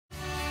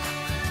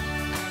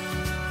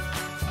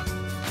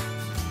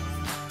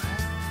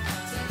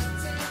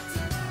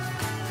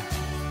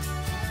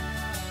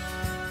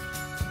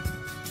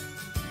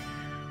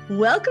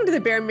Welcome to the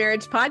Bare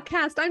Marriage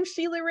Podcast. I'm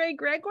Sheila Ray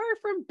Gregoire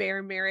from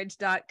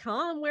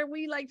baremarriage.com, where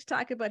we like to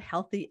talk about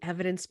healthy,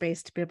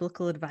 evidence-based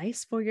biblical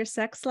advice for your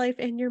sex life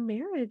and your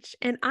marriage.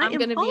 And I'm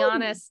going to be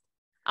honest.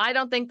 I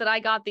don't think that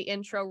I got the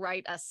intro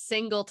right a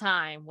single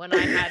time when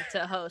I had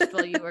to host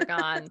while you were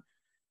gone.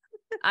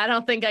 I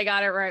don't think I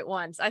got it right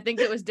once. I think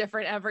it was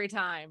different every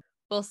time.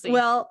 We'll see.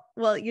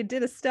 Well, you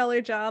did a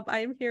stellar job. I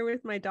am here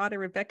with my daughter,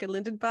 Rebecca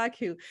Lindenbach,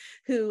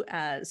 who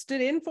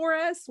stood in for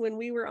us when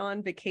we were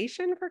on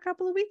vacation for a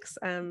couple of weeks.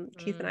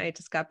 Keith and I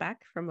just got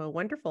back from a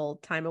wonderful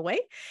time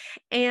away.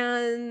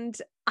 And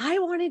I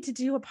wanted to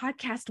do a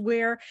podcast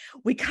where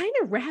we kind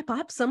of wrap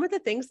up some of the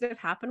things that have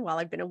happened while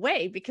I've been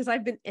away, because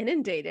I've been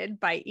inundated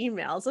by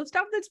emails of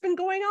stuff that's been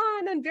going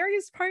on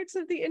various parts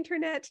of the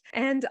internet.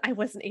 And I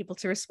wasn't able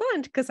to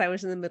respond because I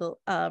was in the middle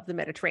of the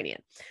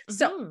Mediterranean.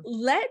 So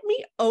let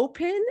me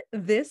open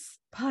this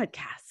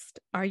podcast.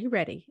 Are you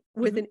ready?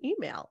 With an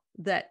email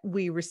that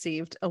we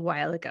received a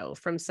while ago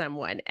from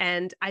someone.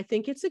 And I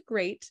think it's a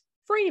great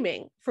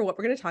framing for what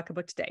we're going to talk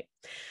about today.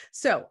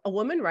 So a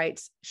woman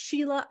writes,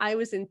 Sheila, I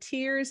was in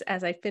tears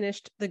as I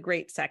finished The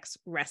Great Sex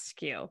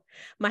Rescue.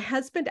 My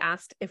husband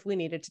asked if we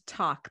needed to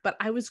talk, but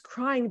I was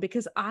crying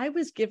because I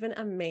was given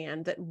a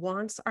man that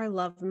wants our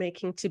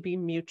lovemaking to be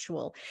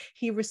mutual.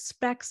 He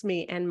respects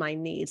me and my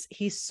needs.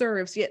 He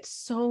serves, yet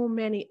so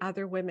many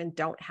other women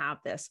don't have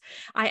this.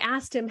 I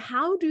asked him,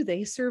 how do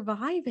they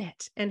survive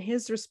it? And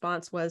his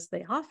response was,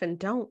 they often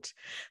don't.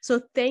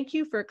 So thank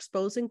you for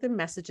exposing the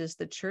messages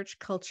the church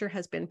culture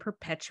has been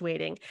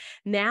perpetuating.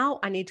 Now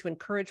I need to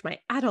encourage my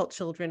adult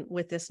children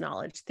with this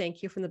knowledge.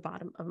 Thank you from the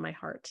bottom of my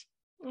heart.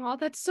 Oh,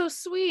 that's so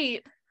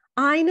sweet.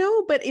 I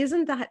know, but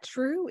isn't that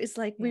true? It's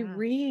like we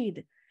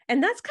read,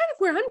 and that's kind of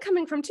where I'm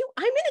coming from too.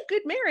 I'm in a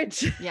good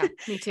marriage. Yeah,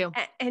 me too.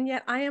 And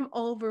yet I am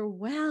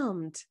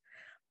overwhelmed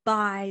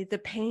by the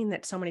pain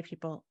that so many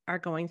people are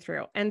going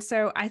through. And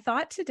so I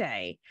thought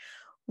today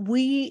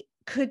we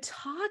could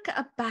talk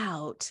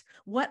about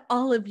what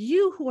all of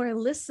you who are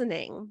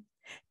listening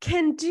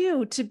can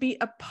do to be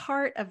a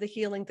part of the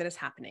healing that is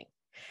happening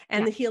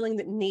and the healing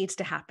that needs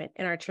to happen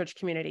in our church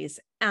communities.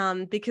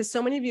 Because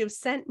so many of you have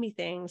sent me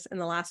things in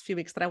the last few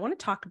weeks that I want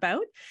to talk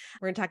about.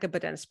 We're going to talk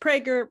about Dennis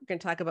Prager. We're going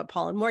to talk about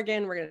Paul and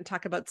Morgan. We're going to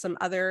talk about some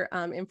other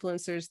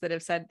influencers that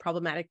have said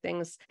problematic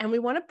things. And we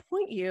want to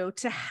point you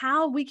to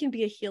how we can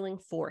be a healing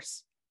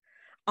force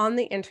on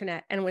the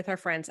internet and with our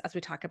friends as we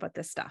talk about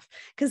this stuff.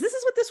 Because this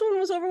is what this woman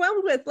was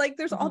overwhelmed with. Like,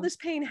 there's all this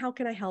pain. How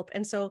can I help?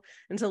 And so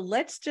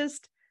let's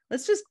just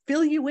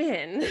fill you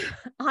in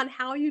on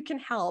how you can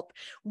help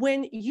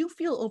when you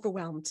feel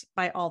overwhelmed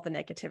by all the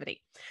negativity.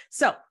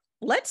 So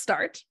let's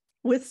start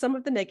with some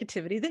of the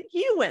negativity that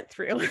you went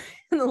through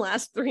in the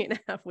last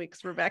 3.5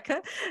 weeks,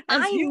 Rebecca.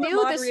 I knew this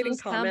moderating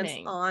was comments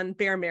coming on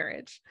Bare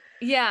Marriage.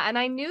 Yeah, and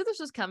I knew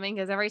this was coming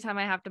because every time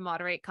I have to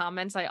moderate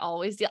comments, I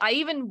always do. I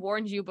even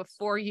warned you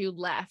before you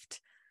left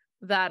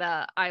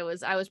that I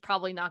was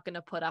probably not going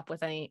to put up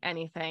with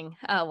anything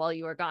while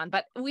you were gone.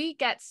 But we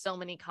get so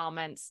many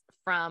comments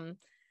from,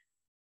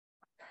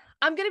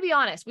 I'm going to be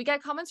honest, we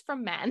get comments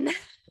from men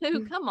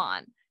who come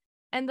on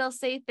and they'll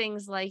say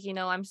things like,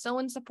 I'm so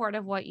in support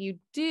of what you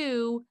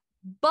do,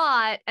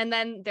 but, and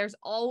then there's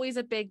always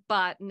a big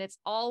but, and it's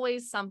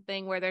always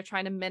something where they're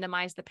trying to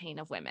minimize the pain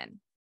of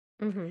women.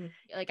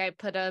 Like I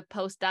put a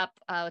post up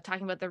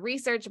talking about the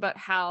research about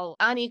how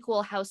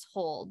unequal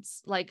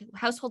households, like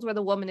households where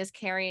the woman is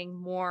carrying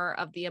more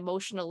of the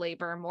emotional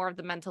labor, more of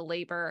the mental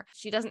labor,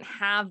 she doesn't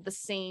have the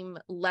same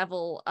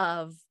level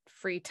of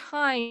free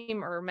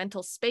time or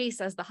mental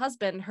space as the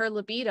husband. Her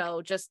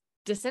libido just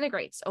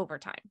disintegrates over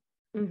time.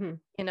 And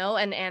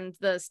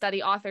the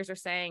study authors are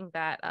saying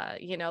that,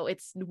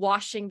 it's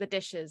washing the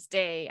dishes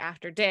day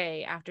after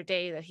day after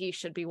day that he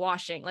should be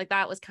washing. Like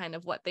that was kind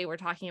of what they were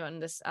talking about in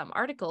this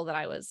article that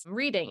I was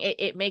reading.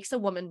 It makes a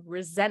woman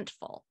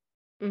resentful,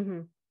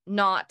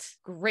 not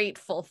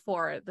grateful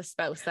for the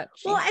spouse that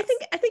she has. I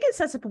think it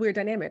sets up a weird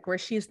dynamic where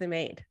she's the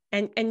maid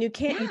and you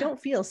don't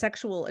feel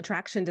sexual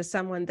attraction to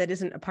someone that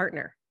isn't a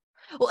partner.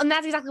 Well, and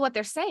that's exactly what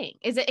they're saying,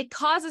 is it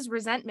causes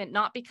resentment,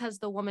 not because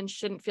the woman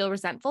shouldn't feel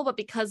resentful, but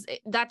because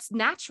that's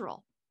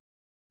natural.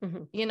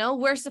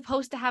 We're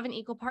supposed to have an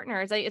equal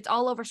partner. It's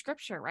all over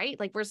scripture, right?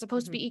 Like we're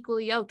supposed to be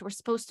equally yoked. We're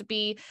supposed to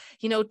be,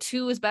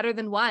 2 is better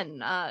than 1.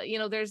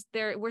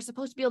 We're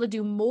supposed to be able to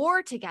do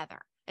more together.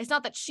 It's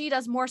not that she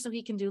does more so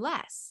he can do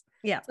less.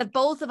 Yeah. It's that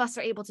both of us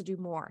are able to do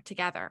more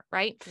together,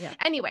 right? Yeah.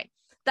 Anyway,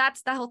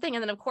 that's the whole thing.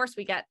 And then of course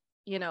we get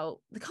the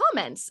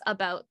comments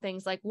about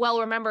things like, well,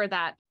 remember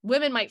that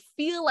women might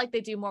feel like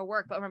they do more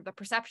work, but remember the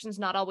perception is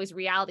not always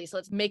reality. So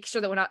let's make sure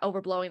that we're not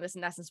overblowing this.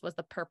 In essence, was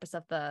the purpose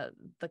of the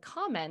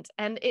comment.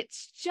 And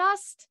it's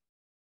just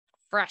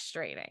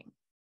frustrating.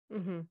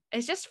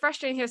 It's just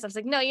frustrating here. So it's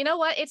like, no, you know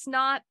what? It's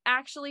not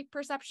actually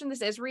perception.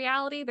 This is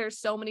reality. There's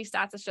so many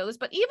stats that show this,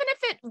 but even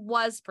if it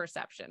was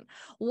perception,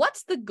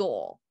 what's the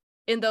goal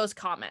in those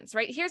comments,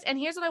 right? Here's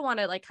what I want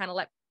to kind of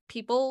let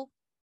people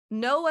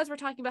know as we're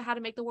talking about how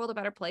to make the world a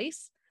better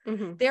place.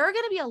 Mm-hmm. There are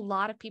going to be a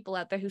lot of people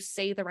out there who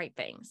say the right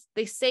things.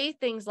 They say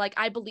things like,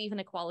 I believe in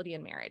equality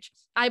in marriage.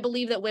 I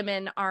believe that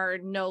women are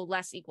no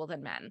less equal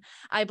than men.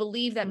 I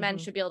believe that men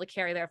should be able to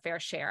carry their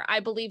fair share. I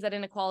believe that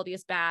inequality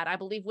is bad. I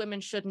believe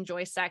women should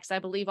enjoy sex. I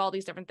believe all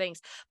these different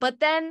things. But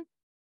then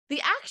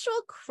the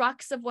actual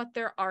crux of what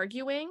they're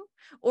arguing,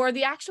 or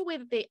the actual way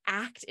that they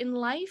act in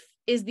life,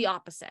 is the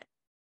opposite.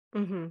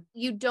 Mm-hmm.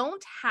 You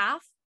don't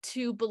have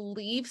to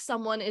believe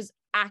someone is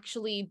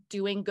actually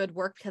doing good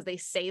work because they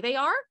say they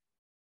are.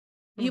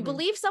 You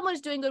believe someone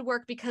is doing good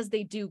work because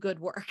they do good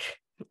work.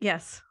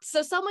 Yes.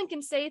 So someone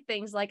can say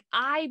things like,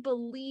 I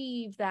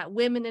believe that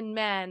women and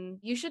men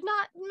should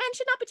not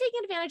be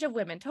taking advantage of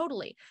women.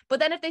 Totally. But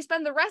then if they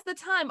spend the rest of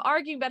the time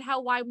arguing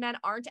about why men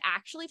aren't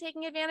actually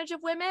taking advantage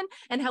of women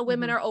and how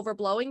women are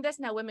overblowing this,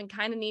 now women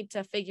kind of need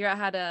to figure out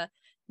how to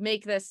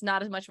make this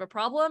not as much of a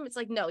problem. It's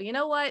like, no, you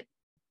know what?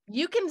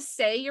 You can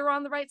say you're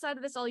on the right side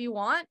of this all you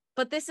want,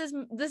 but this is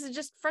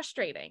just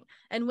frustrating.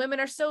 And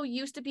women are so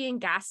used to being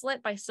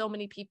gaslit by so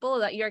many people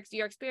that your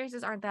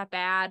experiences aren't that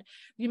bad.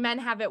 You men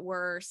have it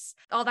worse,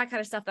 all that kind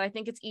of stuff, that I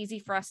think it's easy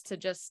for us to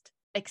just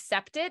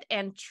accept it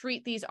and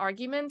treat these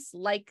arguments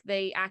like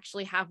they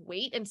actually have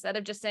weight, instead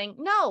of just saying,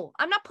 no,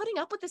 I'm not putting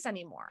up with this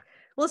anymore.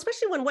 Well,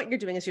 especially when what you're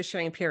doing is you're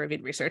sharing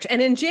peer-reviewed research.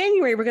 And in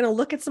January, we're going to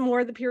look at some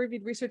more of the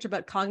peer-reviewed research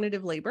about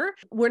cognitive labor.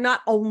 We're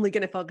not only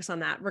going to focus on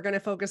that. We're going to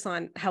focus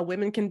on how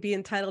women can be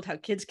entitled, how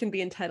kids can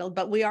be entitled,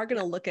 but we are going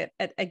to look at,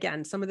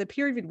 again, some of the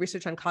peer-reviewed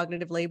research on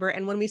cognitive labor.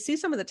 And when we see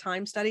some of the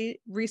time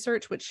study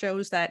research, which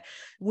shows that,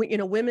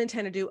 women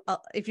tend to do,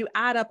 if you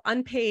add up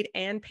unpaid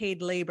and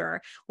paid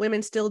labor,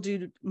 women still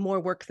do more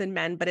work than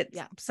men, but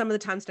some of the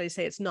time studies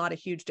say it's not a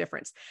huge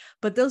difference.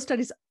 But those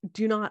studies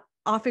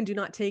often do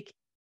not take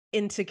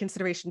into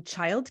consideration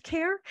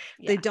childcare.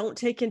 They don't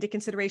take into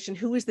consideration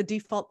who is the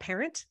default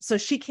parent. So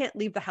she can't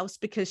leave the house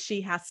because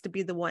she has to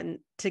be the one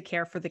to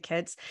care for the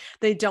kids.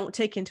 They don't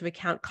take into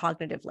account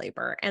cognitive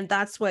labor. And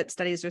that's what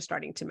studies are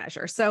starting to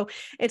measure. So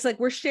it's like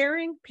we're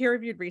sharing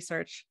peer-reviewed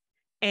research,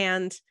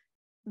 and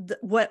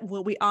what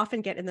we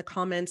often get in the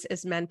comments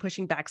is men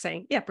pushing back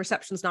saying, yeah,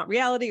 perception's not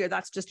reality, or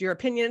that's just your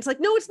opinion. It's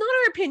like, no, it's not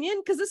our opinion,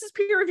 because this is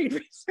peer-reviewed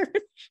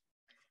research.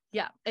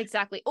 Yeah,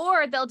 exactly.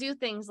 Or they'll do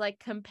things like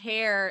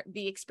compare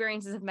the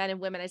experiences of men and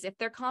women as if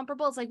they're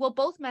comparable. It's like, well,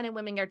 both men and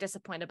women are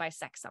disappointed by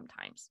sex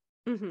sometimes.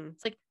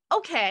 It's like,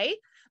 okay,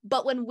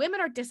 but when women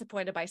are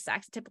disappointed by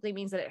sex, it typically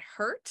means that it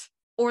hurt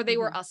or they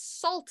were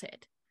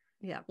assaulted.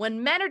 Yeah.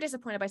 When men are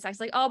disappointed by sex,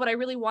 like, oh, but I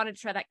really wanted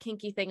to try that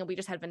kinky thing and we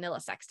just had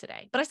vanilla sex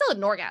today, but I still had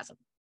an orgasm.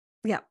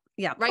 Yeah.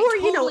 Yeah. Right. Or,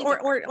 totally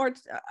or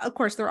of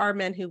course there are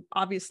men who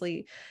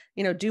obviously,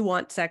 do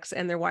want sex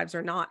and their wives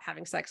are not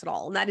having sex at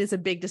all. And that is a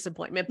big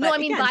disappointment. But no, I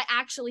mean, by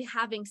actually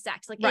having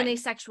sex, like in a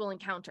sexual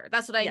encounter.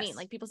 That's what I mean.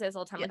 Like people say this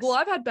all the time. Like, well,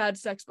 I've had bad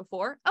sex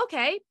before.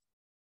 Okay.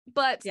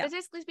 But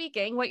statistically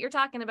speaking, what you're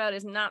talking about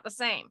is not the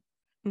same.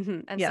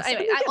 And yes. So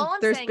anyway, again,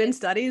 there's been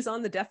studies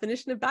on the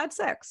definition of bad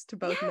sex to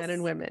both men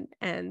and women,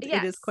 and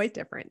it is quite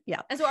different.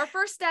 Yeah. And so our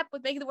first step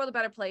with making the world a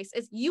better place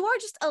is you are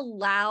just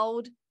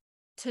allowed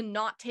to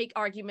not take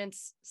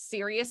arguments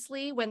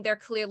seriously when they're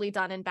clearly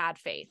done in bad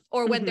faith,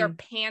 or when they're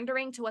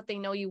pandering to what they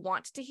know you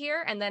want to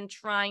hear and then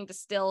trying to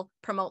still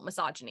promote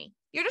misogyny.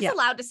 You're just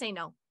allowed to say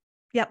no.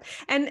 Yep.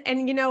 And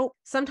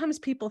sometimes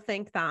people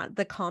think that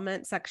the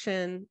comment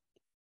section,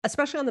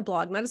 especially on the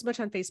blog, not as much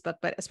on Facebook,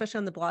 but especially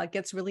on the blog,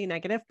 gets really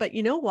negative. But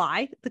you know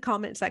why the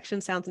comment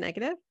section sounds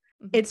negative?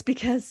 It's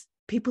because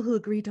people who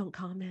agree don't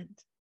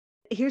comment.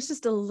 Here's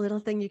just a little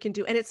thing you can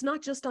do. And it's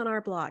not just on our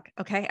blog.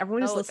 Okay.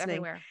 Everyone is listening.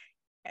 Everywhere.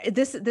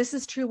 This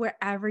is true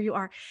wherever you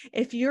are.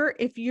 If you're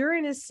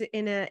in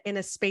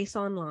a space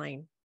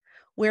online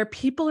where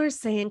people are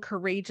saying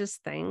courageous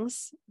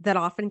things that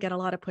often get a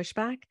lot of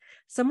pushback,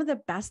 some of the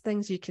best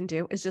things you can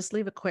do is just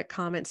leave a quick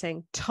comment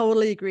saying,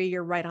 totally agree,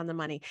 you're right on the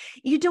money.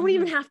 You don't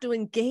even have to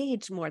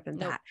engage more than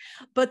that.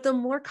 But the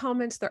more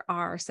comments there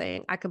are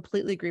saying, I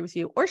completely agree with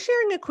you, or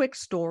sharing a quick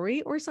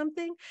story or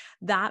something,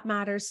 that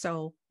matters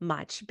so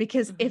much.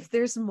 Because if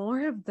there's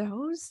more of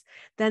those,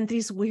 then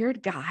these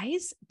weird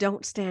guys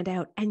don't stand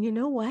out. And you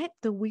know what?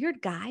 The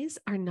weird guys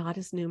are not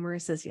as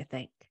numerous as you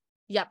think.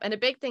 Yep. And a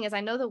big thing is, I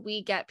know that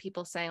we get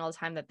people saying all the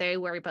time that they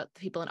worry about the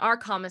people in our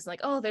comments, like,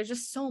 oh, there's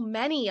just so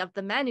many of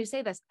the men who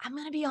say this. I'm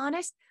going to be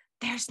honest.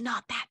 There's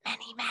not that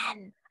many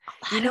men.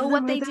 You know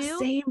what they do?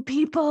 Same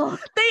people. They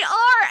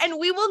are. And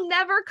we will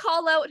never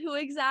call out who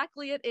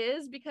exactly it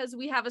is, because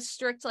we have a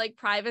strict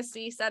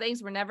privacy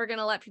settings. We're never going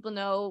to let people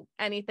know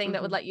anything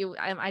that would let you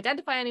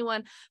identify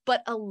anyone.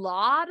 But a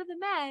lot of the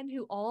men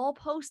who all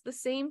post the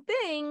same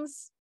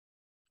things,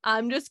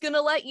 I'm just going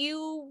to let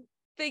you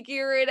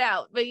figure it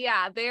out. But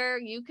yeah, there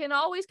you can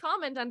always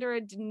comment under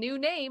a new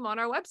name on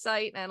our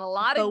website, and a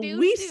lot of dudes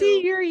we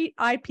see your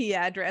IP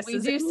addresses. We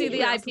do see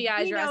the IP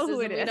addresses.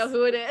 We know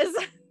who it is.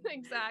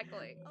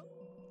 Exactly.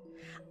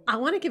 I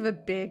want to give a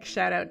big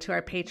shout out to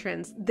our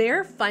patrons.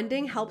 Their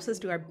funding helps us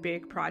do our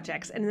big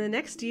projects. And in the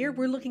next year,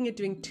 we're looking at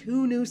doing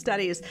 2 new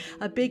studies,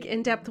 a big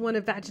in-depth one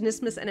of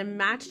vaginismus and a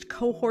matched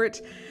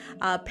cohort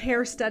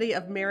pair study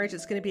of marriage.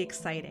 It's going to be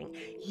exciting.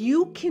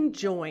 You can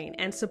join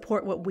and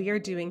support what we are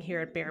doing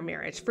here at Bare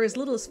Marriage. For as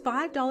little as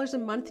 $5 a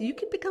month, you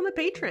can become a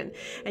patron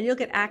and you'll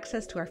get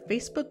access to our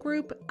Facebook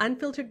group,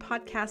 unfiltered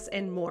podcasts,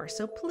 and more.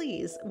 So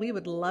please, we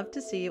would love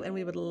to see you and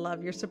we would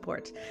love your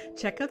support.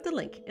 Check out the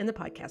link in the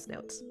podcast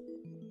notes.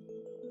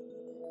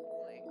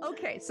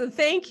 Okay, so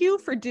thank you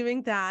for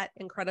doing that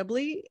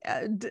incredibly.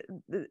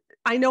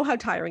 I know how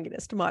tiring it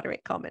is to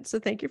moderate comments, so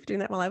thank you for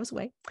doing that while I was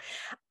away.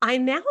 I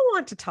now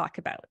want to talk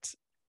about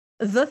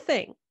the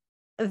thing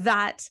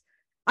that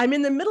I'm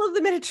in the middle of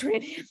the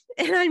Mediterranean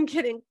and I'm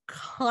getting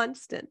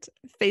constant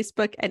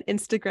Facebook and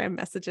Instagram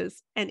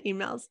messages and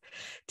emails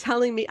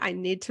telling me I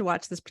need to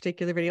watch this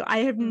particular video. I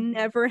have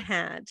never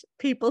had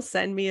people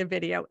send me a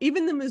video.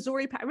 Even the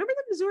Missouri, remember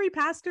the Missouri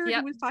pastor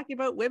who was talking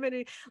about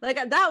women? Like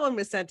that one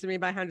was sent to me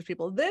by hundreds of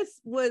people. This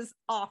was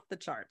off the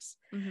charts.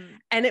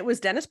 And it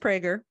was Dennis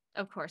Prager.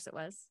 Of course it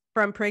was.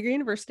 From Prager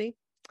University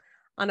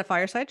on a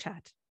fireside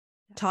chat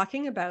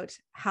talking about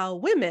how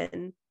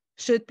women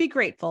should be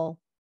grateful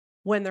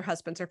when their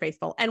husbands are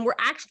faithful. And we're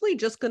actually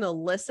just going to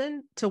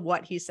listen to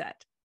what he said.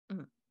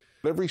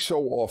 Every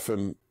so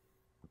often,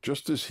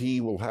 just as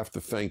he will have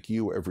to thank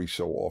you every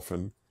so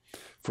often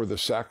for the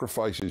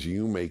sacrifices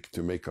you make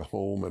to make a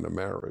home and a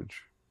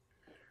marriage,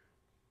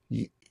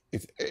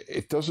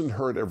 it doesn't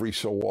hurt every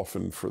so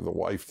often for the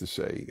wife to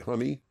say,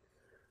 honey,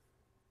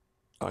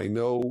 I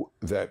know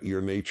that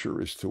your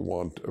nature is to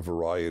want a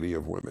variety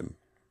of women.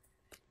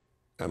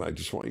 And I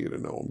just want you to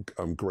know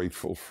I'm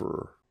grateful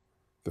for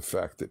the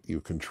fact that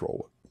you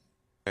control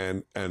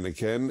it. And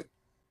again,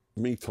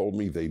 told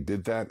me they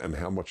did that and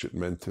how much it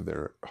meant to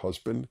their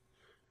husband,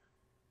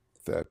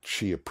 that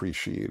she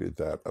appreciated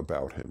that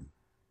about him.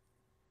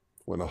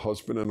 When a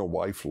husband and a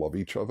wife love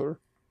each other,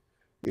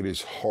 it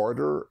is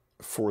harder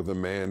for the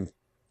man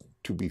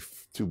to be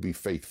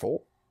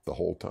faithful the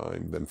whole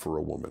time than for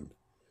a woman.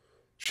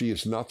 She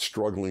is not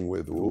struggling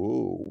with,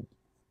 ooh,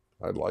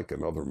 I'd like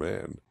another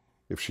man,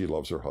 if she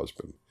loves her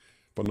husband.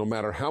 But no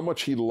matter how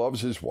much he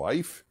loves his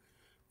wife,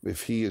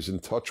 if he is in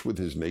touch with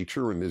his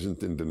nature and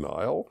isn't in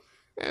denial,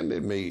 and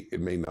it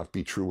may not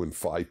be true in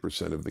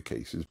 5% of the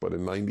cases, but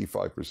in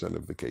 95%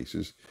 of the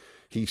cases,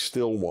 he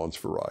still wants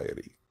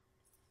variety,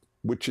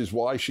 which is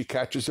why she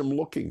catches him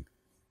looking.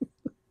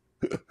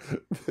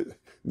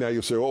 Now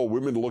you'll say, oh,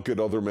 women look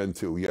at other men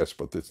too. Yes,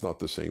 but it's not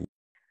the same.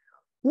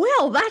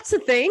 Well, that's a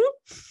thing.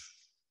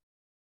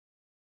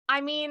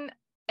 I mean,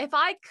 if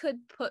I could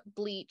put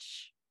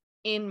bleach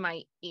in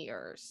my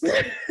ears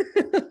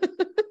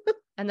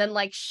and then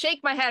like shake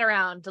my head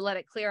around to let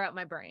it clear out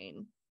my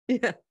brain.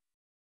 Yeah.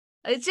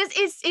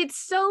 It's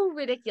so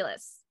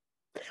ridiculous.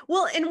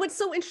 Well, and what's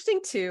so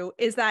interesting too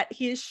is that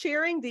he is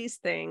sharing these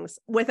things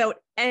without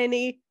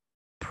any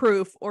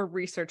proof or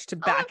research to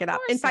back it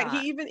up. In fact,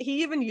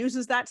 he even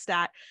uses that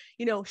stat,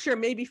 sure,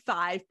 maybe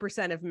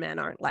 5% of men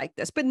aren't like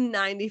this, but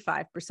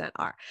 95%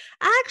 are.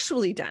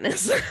 Actually,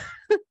 Dennis,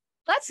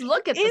 let's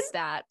look at the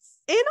stats.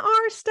 In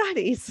our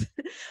studies,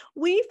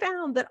 we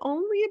found that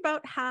only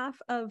about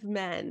half of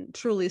men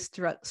truly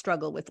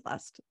struggle with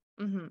lust.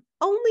 Mm-hmm.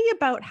 Only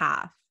about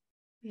half.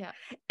 Yeah.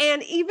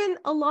 And even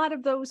a lot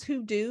of those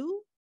who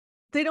do,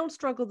 they don't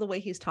struggle the way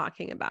he's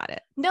talking about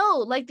it. No,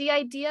 like the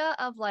idea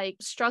of like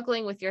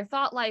struggling with your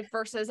thought life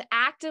versus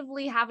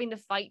actively having to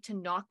fight to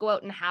not go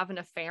out and have an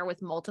affair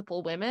with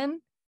multiple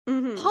women.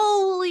 Mm-hmm.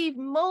 Holy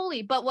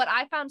moly. But what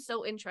I found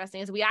so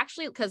interesting is we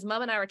actually, because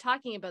Mom and I were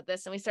talking about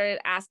this and we started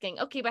asking,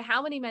 okay, but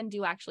how many men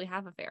do actually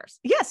have affairs?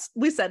 Yes,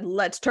 we said,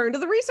 let's turn to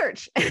the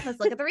research.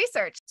 Let's look at the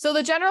research. So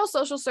the General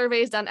Social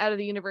Survey is done out of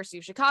the University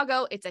of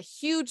Chicago. It's a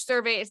huge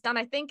survey. It's done,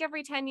 I think,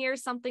 every 10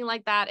 years, something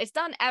like that. It's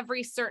done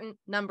every certain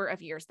number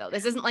of years, though.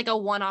 This isn't like a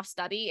one-off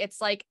study.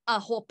 It's like a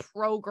whole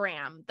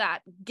program that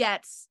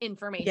gets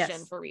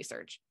information for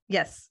research.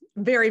 Yes.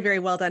 Very, very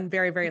well done.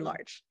 Very, very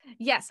large.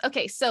 Yes.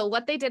 Okay. So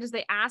what they did is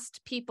they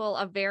asked people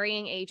of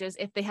varying ages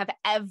if they have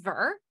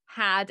ever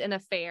had an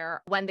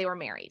affair when they were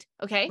married.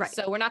 Okay. Right.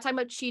 So we're not talking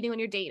about cheating when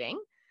you're dating,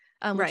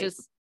 which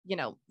is,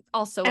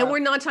 also. And we're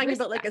not talking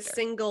about like a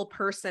single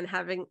person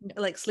having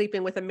like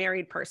sleeping with a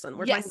married person.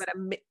 We're talking about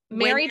a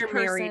married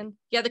person.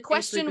 Yeah. The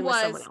question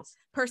was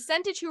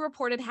percentage who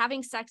reported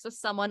having sex with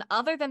someone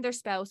other than their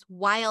spouse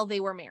while they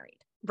were married.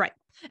 Right.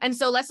 And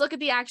so let's look at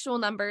the actual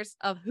numbers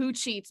of who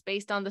cheats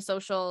based on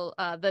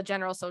the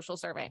General Social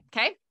Survey.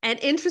 Okay. And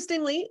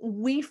interestingly,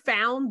 we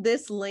found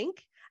this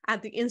link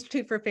at the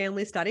Institute for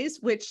Family Studies,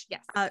 which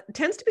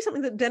tends to be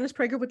something that Dennis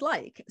Prager would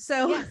like.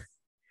 So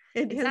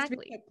it tends to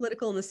be quite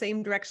political in the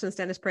same direction as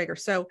Dennis Prager.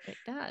 So it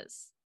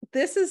does.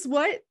 This is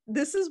what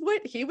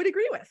he would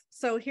agree with.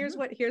 So here's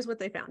what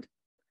they found.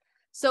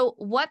 So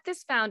what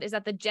this found is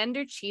that the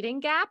gender cheating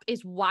gap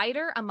is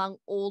wider among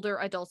older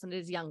adults than it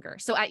is younger.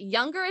 So at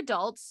younger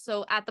adults,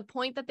 so at the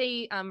point that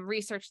they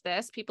researched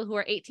this, people who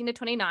are 18 to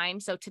 29,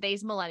 so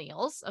today's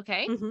millennials,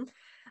 okay,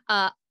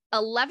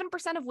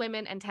 11% of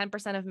women and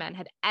 10% of men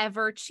had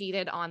ever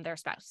cheated on their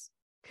spouse.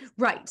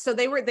 Right. So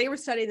they were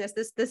studying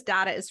this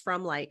data is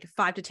from like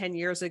 5 to 10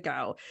 years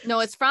ago. No,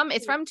 it's from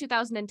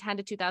 2010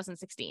 to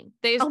 2016.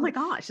 Oh my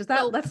gosh,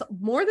 that's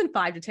more than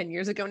 5 to 10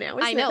 years ago now,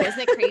 isn't I know, it?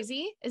 isn't it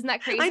crazy? Isn't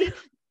that crazy?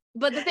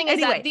 But the thing is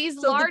that these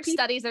large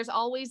studies, there's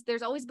always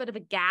a bit of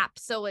a gap.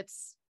 So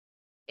it's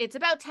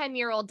about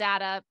 10-year-old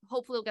data.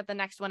 Hopefully we'll get the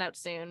next one out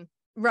soon.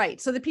 Right.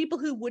 So the people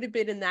who would have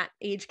been in that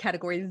age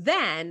category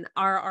then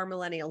are our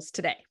millennials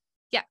today.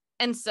 Yeah.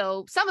 And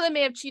so some of them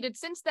may have cheated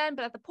since then,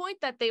 but at the point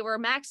that they were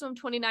maximum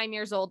 29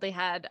 years old, they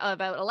had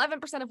about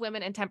 11% of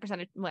women and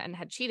 10% of men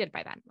had cheated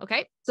by then.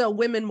 Okay. So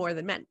women more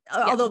than men,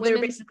 although they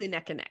were basically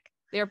neck and neck.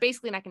 They're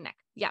basically neck and neck.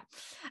 Yeah.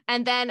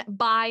 And then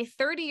by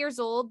 30 years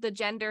old, the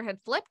gender had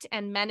flipped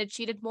and men had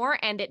cheated more,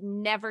 and it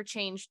never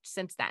changed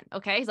since then.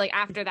 Okay. Like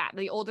after that,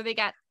 the older they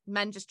get,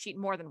 men just cheat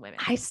more than women.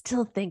 I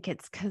still think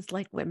it's because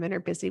like women are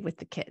busy with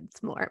the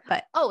kids more,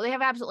 but they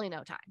have absolutely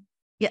no time.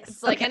 Yes.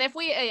 It's like, and if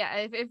we,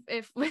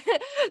 if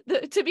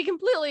to be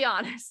completely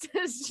honest,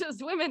 it's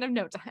just women have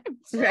no time.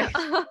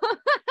 Right.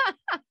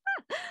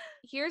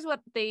 Here's what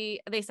they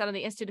said on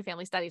the Institute of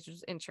Family Studies, which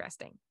is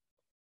interesting.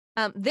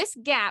 This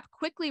gap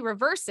quickly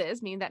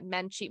reverses, meaning that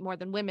men cheat more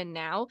than women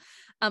now,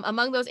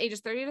 among those ages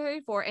 30 to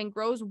 34, and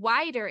grows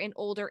wider in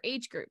older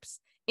age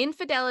groups.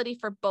 Infidelity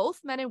for both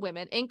men and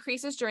women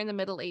increases during the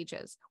Middle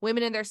Ages.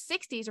 Women in their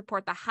 60s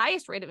report the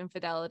highest rate of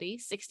infidelity.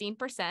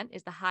 16%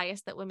 is the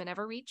highest that women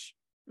ever reach.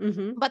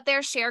 Mm-hmm. But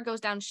their share goes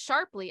down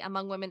sharply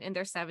among women in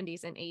their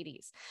 70s and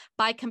 80s.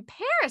 By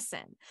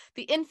comparison,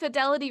 the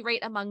infidelity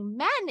rate among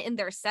men in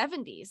their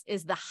 70s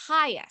is the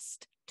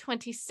highest,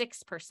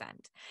 26%,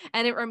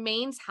 and it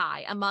remains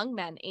high among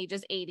men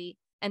ages 80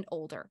 and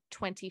older,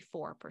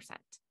 24%.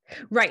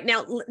 Right.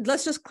 Now,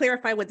 let's just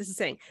clarify what this is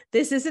saying.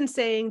 This isn't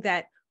saying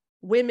that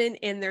women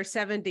in their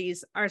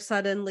 70s are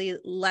suddenly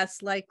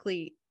less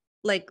likely,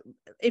 like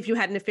if you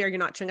had an affair, you're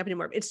not showing up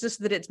anymore. It's just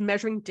that it's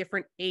measuring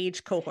different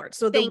age cohorts.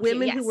 So the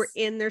women who were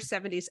in their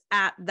 70s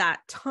at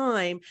that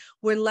time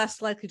were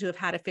less likely to have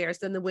had affairs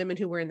than the women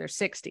who were in their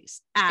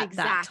 60s at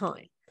that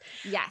time.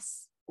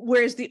 Yes.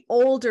 Whereas the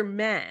older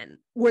men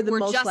were the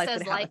most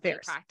likely to have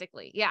affairs.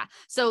 Practically. Yeah.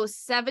 So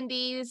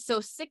 60s,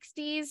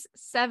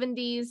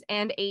 70s,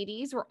 and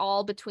 80s were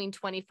all between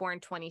 24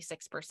 and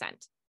 26%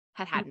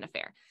 had an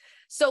affair.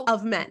 So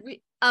of men.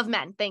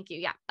 Thank you.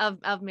 Yeah.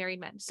 Of married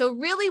men. So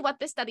really what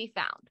this study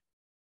found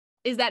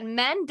is that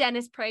men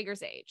Dennis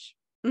Prager's age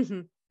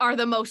are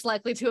the most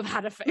likely to have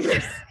had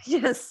affairs.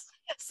 Yes.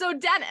 So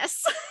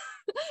Dennis,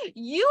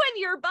 you and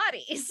your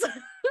buddies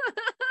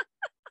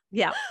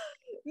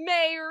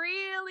may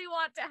really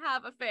want to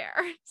have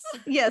affairs.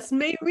 Yes,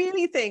 may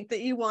really think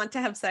that you want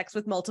to have sex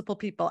with multiple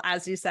people,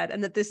 as you said,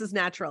 and that this is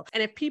natural.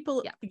 And if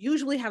people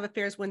usually have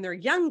affairs when they're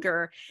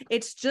younger,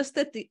 it's just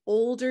that the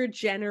older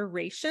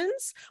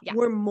generations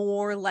were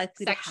more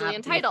likely sexually to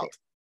have entitled.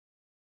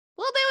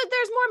 Well,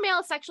 there's more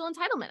male sexual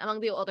entitlement among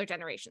the older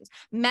generations.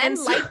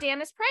 Men like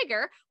Dennis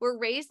Prager were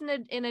raised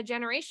in a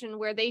generation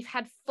where they've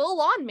had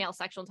full-on male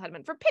sexual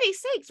entitlement. For pity's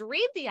sakes,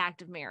 read The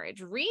Act of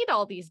Marriage. Read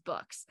all these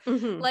books.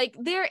 Like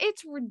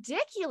it's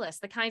ridiculous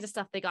the kinds of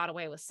stuff they got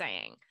away with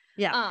saying.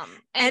 Yeah.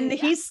 And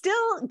he's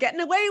still getting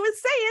away with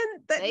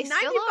saying that 95% of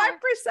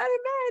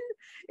men,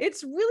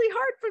 it's really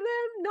hard for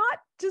them not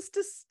just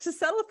to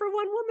settle for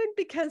one woman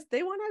because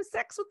they want to have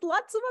sex with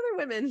lots of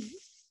other women.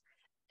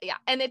 Yeah.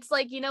 And it's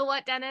like, you know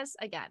what, Dennis,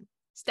 again,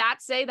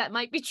 stats say that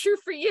might be true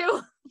for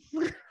you,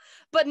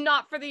 but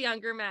not for the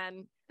younger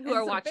men who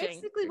are watching.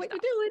 Basically what you're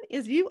doing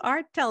is you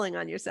are telling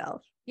on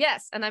yourself.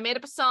 Yes. And I made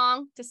up a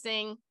song to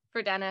sing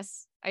for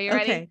Dennis. Are you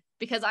ready?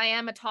 Because I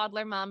am a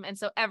toddler mom. And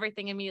so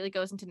everything immediately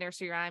goes into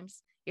nursery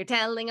rhymes. You're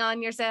telling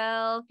on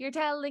yourself. You're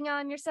telling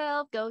on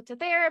yourself. Go to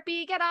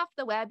therapy. Get off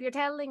the web. You're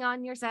telling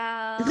on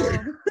yourself.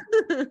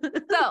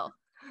 So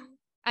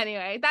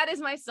anyway, that is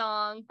my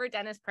song for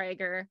Dennis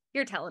Prager.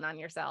 You're telling on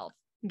yourself.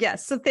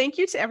 Yes. So thank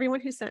you to everyone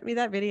who sent me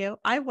that video.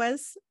 I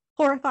was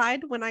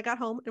horrified when I got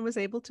home and was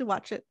able to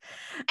watch it.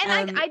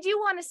 And I do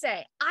want to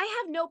say,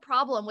 I have no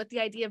problem with the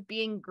idea of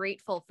being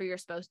grateful for your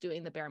spouse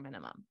doing the bare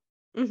minimum.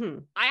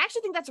 I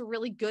actually think that's a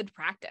really good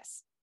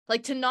practice.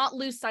 Like to not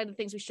lose sight of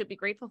things we should be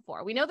grateful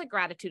for. We know that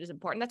gratitude is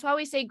important. That's why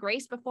we say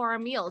grace before our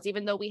meals,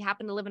 even though we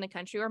happen to live in a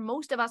country where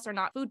most of us are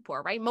not food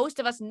poor, right? Most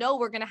of us know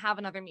we're going to have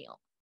another meal.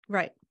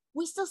 Right.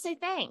 We still say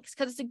thanks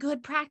because it's a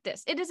good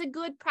practice. It is a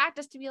good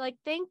practice to be like,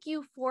 thank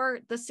you for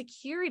the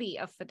security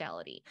of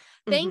fidelity.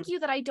 Thank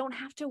you that I don't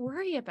have to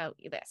worry about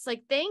this.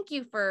 Like, thank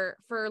you for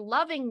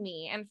loving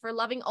me and for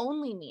loving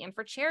only me and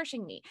for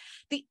cherishing me.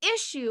 The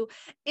issue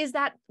is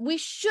that we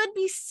should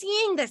be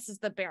seeing this as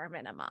the bare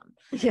minimum.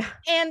 Yeah.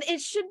 And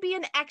it should be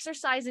an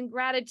exercise in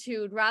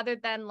gratitude rather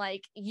than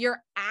like,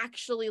 you're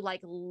actually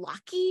like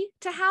lucky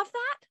to have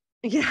that.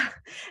 Yeah.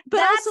 But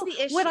that's also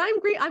the issue.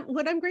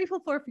 what I'm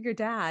grateful for your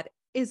dad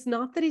is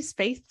not that he's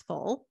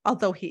faithful,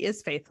 although he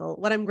is faithful.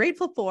 What I'm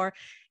grateful for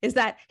is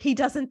that he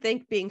doesn't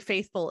think being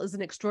faithful is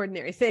an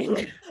extraordinary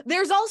thing.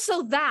 There's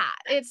also that.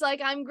 It's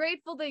like, I'm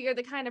grateful that you're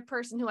the kind of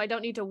person who I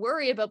don't need to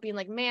worry about being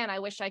like, man, I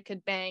wish I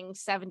could bang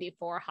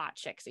 74 hot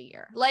chicks a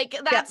year. Like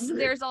that's,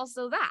 there's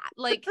also that.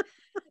 Like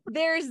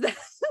there's that.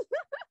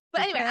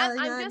 But anyway,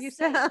 I'm just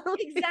saying,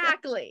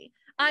 exactly.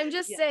 I'm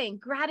just saying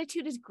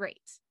gratitude is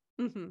great,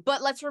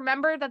 but let's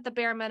remember that the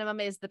bare minimum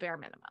is the bare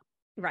minimum.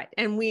 Right.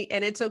 And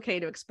it's okay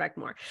to expect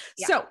more.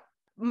 Yeah. So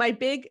my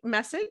big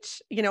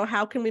message,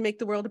 how can we make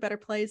the world a better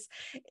place,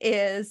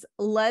 is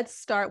let's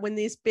start when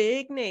these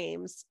big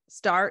names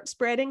start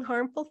spreading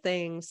harmful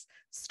things,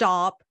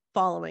 stop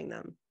following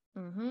them,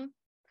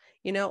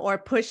 or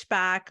push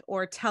back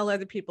or tell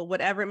other people,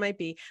 whatever it might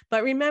be.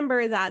 But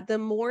remember that the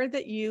more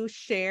that you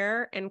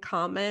share and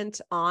comment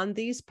on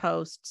these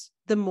posts,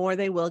 the more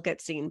they will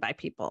get seen by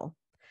people.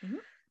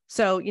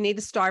 So you need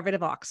to starve it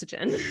of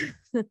oxygen.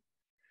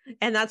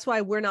 And that's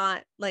why we're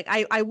not like,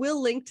 I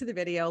will link to the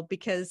video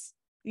because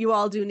you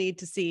all do need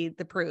to see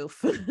the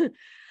proof.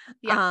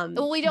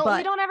 Well, we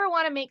don't ever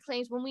want to make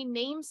claims when we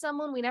name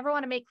someone. We never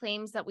want to make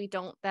claims that we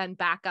don't then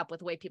back up with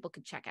the way people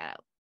could check it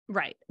out.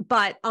 Right.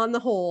 But on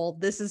the whole,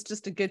 this is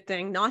just a good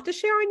thing not to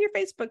share on your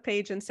Facebook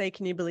page and say,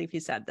 can you believe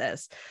he said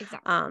this?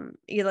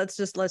 Exactly. Let's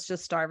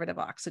just starve it of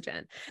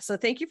oxygen. So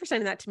thank you for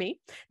sending that to me.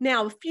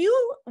 Now, a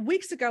few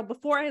weeks ago,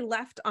 before I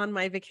left on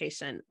my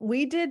vacation,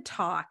 we did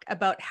talk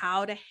about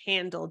how to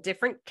handle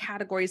different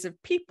categories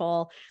of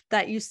people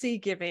that you see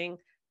giving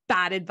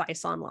bad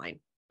advice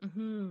online.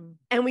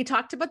 And we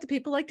talked about the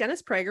people like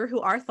Dennis Prager, who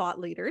are thought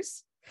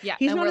leaders. Yeah.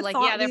 He's not a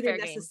thought leader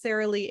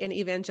necessarily in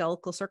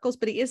evangelical circles,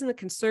 but he is in the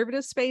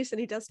conservative space and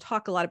he does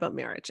talk a lot about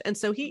marriage. And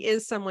so he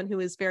is someone who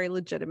is very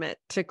legitimate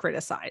to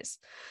criticize,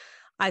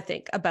 I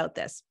think, about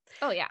this.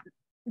 Oh, yeah.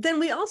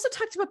 Then we also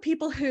talked about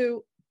people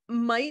who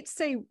might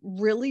say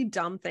really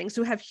dumb things,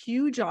 who have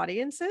huge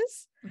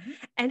audiences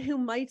and who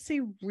might say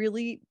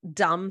really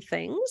dumb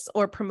things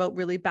or promote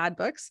really bad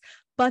books,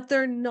 but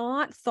they're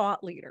not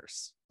thought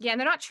leaders. Yeah. And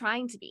they're not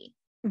trying to be.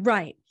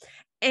 Right.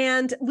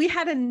 And we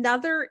had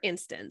another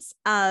instance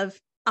of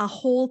a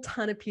whole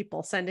ton of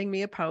people sending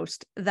me a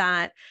post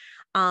that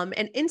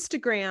an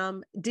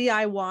Instagram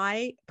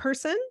DIY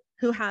person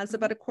who has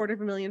about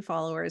 250,000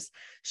 followers,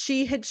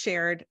 she had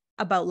shared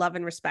about Love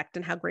and Respect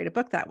and how great a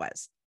book that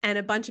was. And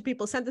a bunch of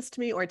people sent this to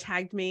me or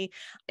tagged me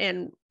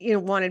and,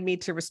 wanted me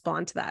to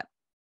respond to that.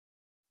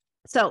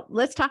 So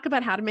let's talk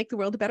about how to make the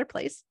world a better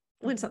place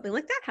when something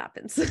like that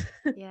happens.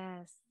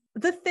 Yes.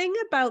 The thing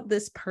about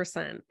this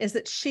person is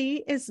that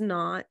she is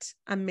not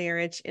a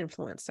marriage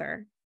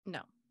influencer.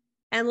 No.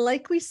 And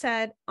like we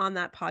said on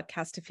that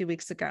podcast a few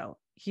weeks ago,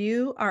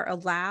 you are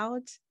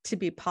allowed to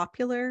be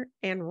popular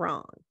and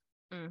wrong.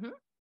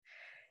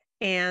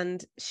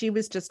 And she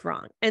was just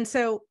wrong. And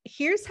so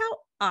here's how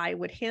I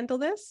would handle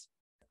this.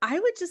 I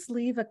would just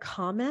leave a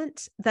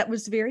comment that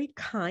was very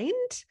kind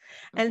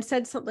and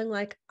said something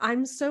like,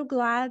 I'm so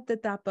glad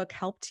that book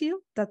helped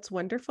you. That's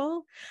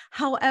wonderful.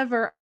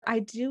 However,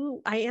 I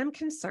am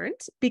concerned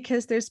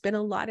because there's been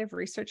a lot of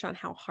research on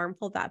how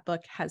harmful that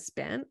book has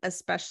been,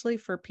 especially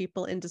for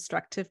people in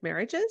destructive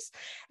marriages,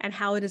 and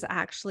how it has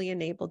actually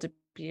enabled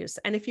abuse.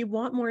 And if you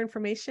want more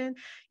information,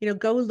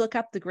 go look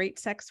up The Great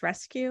Sex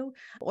Rescue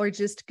or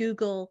just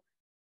Google,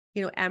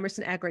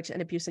 Emerson Eggerichs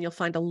and abuse, and you'll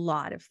find a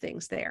lot of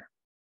things there.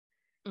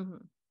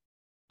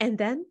 And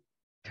then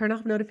turn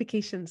off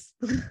notifications.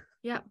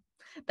 Yeah.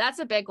 That's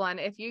a big one.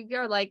 If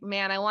you're like,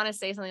 man, I want to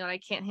say something that I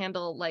can't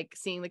handle, like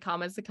seeing the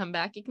comments that come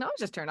back, you can always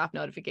just turn off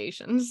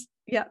notifications.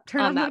 Yeah.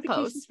 Turn off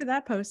notifications for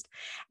that post.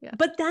 Yeah.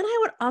 But then I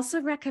would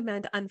also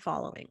recommend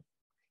unfollowing.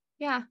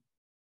 Yeah.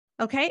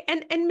 Okay.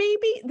 And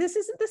maybe this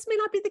may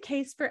not be the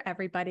case for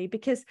everybody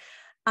because,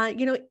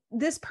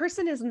 this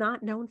person is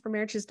not known for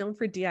marriage, is known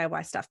for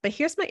DIY stuff. But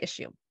here's my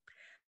issue.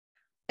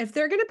 If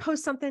they're going to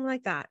post something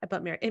like that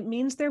about marriage, it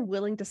means they're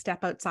willing to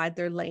step outside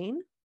their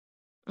lane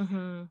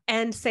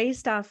and say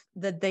stuff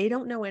that they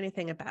don't know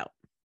anything about.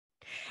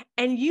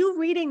 And you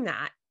reading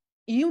that,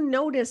 you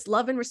notice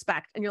Love and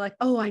Respect and you're like,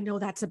 oh, I know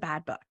that's a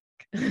bad book.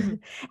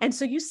 And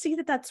so you see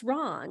that that's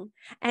wrong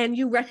and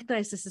you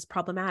recognize this is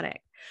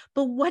problematic.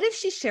 But what if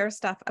she shares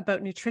stuff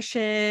about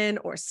nutrition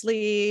or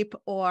sleep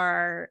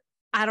or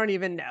I don't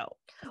even know.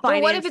 Or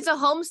what if it's a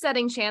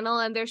homesteading channel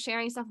and they're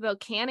sharing stuff about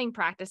canning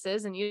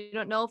practices and you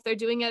don't know if they're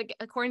doing it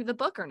according to the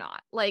book or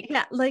not? Like,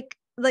 yeah, like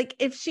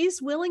if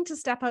she's willing to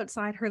step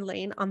outside her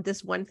lane on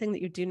this one thing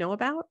that you do know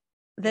about,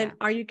 then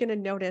are you going to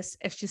notice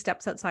if she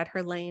steps outside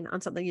her lane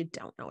on something you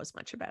don't know as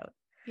much about?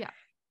 Yeah.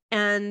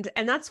 And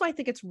that's why I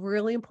think it's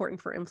really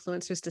important for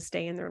influencers to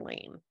stay in their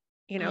lane.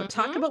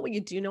 Talk about what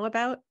you do know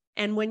about.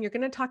 And when you're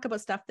going to talk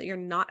about stuff that you're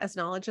not as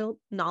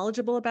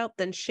knowledgeable about,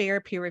 then share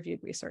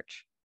peer-reviewed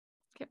research.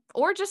 Okay.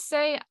 Or just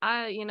say,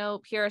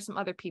 here are some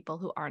other people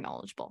who are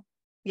knowledgeable.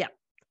 Yeah.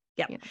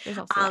 Yeah. There's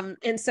also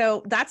and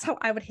so that's how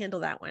I would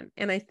handle that one.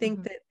 And I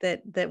think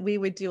that we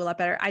would do a lot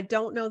better. I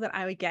don't know that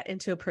I would get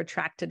into a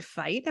protracted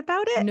fight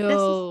about it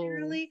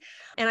necessarily.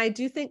 And I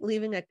do think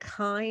leaving a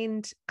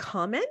kind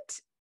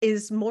comment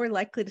is more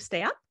likely to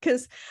stay up,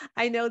 because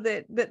I know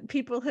that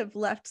people have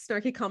left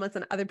snarky comments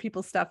on other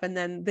people's stuff and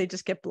then they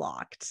just get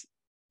blocked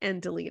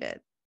and deleted.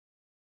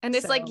 And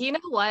it's like, So- you know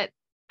what?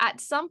 At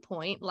some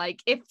point,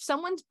 like if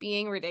someone's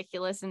being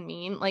ridiculous and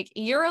mean, like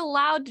you're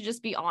allowed to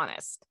just be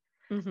honest.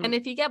 Mhm. And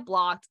if you get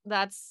blocked,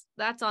 that's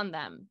on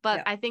them. But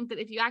Yeah. I think that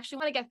if you actually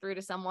want to get through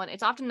to someone,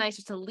 it's often nice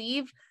just to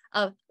leave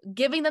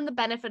giving them the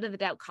benefit of the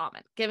doubt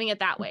comment, giving it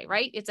that way,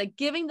 right? It's like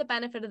giving the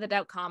benefit of the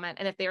doubt comment.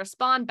 And if they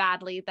respond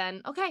badly,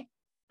 then okay,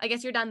 I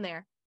guess you're done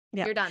there.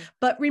 Yeah. You're done.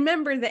 But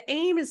remember, the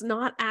aim is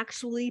not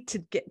actually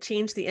to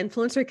change the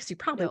influencer, because you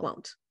probably No.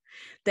 won't.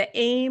 The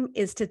aim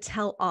is to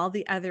tell all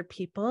the other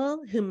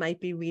people who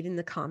might be reading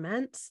the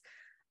comments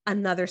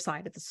another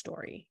side of the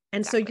story.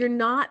 And so Exactly. you're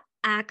not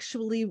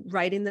actually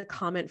writing the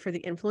comment for the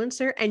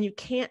influencer, and you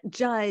can't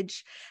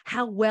judge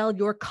how well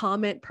your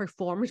comment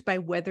performs by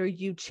whether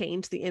you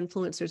change the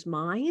influencer's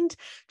mind.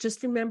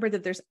 Just remember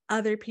that there's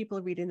other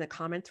people reading the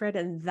comment thread,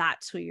 and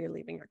that's who you're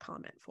leaving your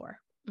comment for.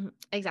 Mhm.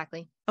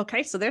 Exactly.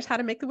 Okay, so there's how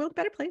to make the world a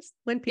better place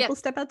when people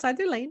step outside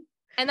their lane.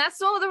 And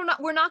that's all.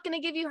 We're not going to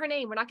give you her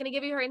name. We're not going to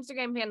give you her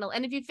Instagram handle.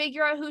 And if you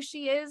figure out who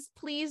she is,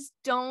 please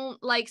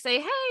don't like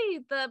say, hey,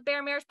 the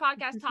Bare Marriage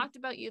podcast talked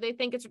about you. They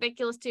think it's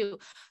ridiculous too.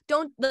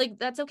 Don't like,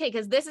 that's okay.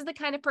 Because this is the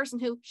kind of person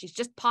who she's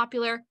just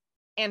popular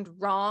and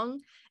wrong.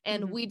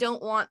 And we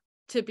don't want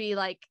to be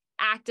like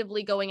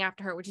actively going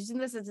after her, which is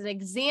this is an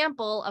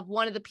example of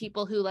one of the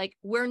people who like,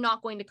 we're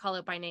not going to call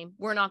it by name.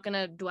 We're not going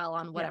to dwell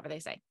on whatever they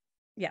say.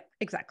 Yeah,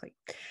 exactly.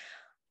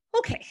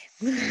 Okay.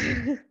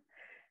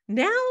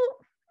 Now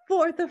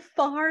for the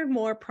far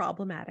more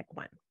problematic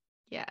one.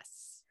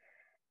 Yes.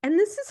 And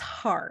this is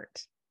hard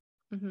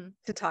Mm-hmm.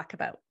 to talk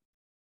about,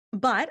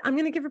 but I'm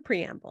going to give a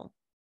preamble.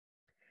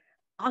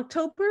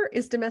 October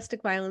is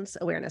Domestic Violence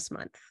Awareness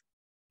Month.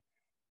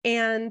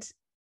 And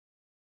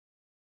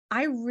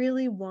I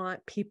really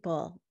want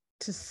people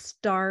to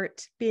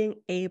start being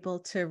able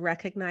to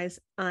recognize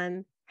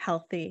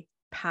unhealthy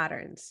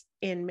patterns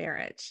in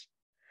marriage.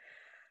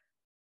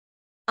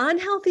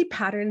 Unhealthy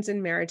patterns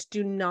in marriage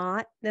do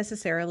not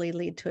necessarily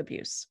lead to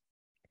abuse,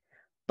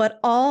 but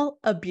all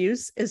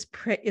abuse is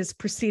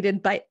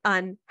preceded by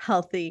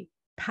unhealthy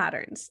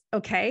patterns.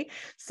 Okay.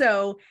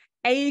 So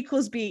A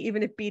equals B,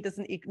 even if B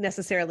doesn't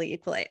necessarily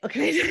equal A.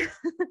 Okay.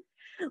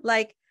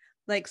 like,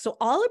 so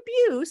all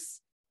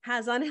abuse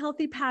has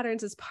unhealthy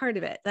patterns as part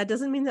of it. That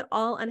doesn't mean that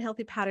all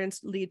unhealthy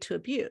patterns lead to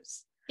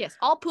abuse. Yes.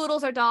 All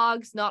poodles are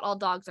dogs. Not all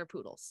dogs are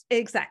poodles.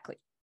 Exactly.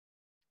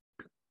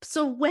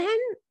 So when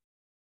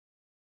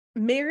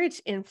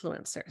marriage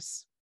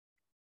influencers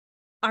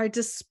are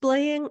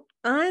displaying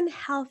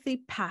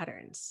unhealthy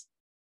patterns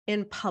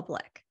in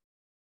public,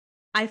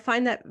 I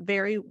find that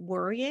very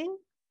worrying.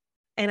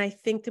 And I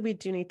think that we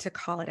do need to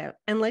call it out.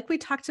 And like we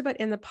talked about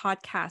in the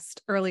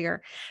podcast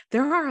earlier,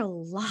 there are a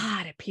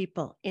lot of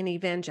people in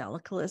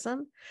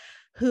evangelicalism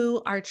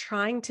who are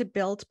trying to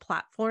build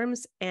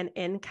platforms and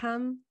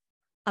income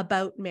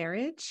about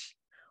marriage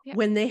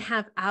when they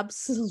have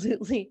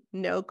absolutely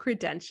no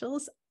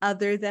credentials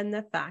other than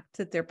the fact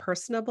that they're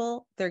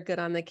personable, they're good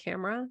on the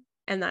camera,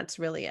 and that's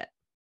really it.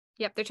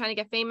 Yep. They're trying to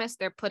get famous.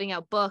 They're putting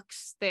out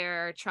books.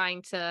 They're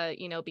trying to,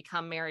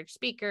 become marriage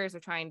speakers. They're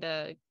trying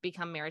to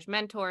become marriage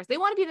mentors. They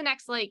want to be the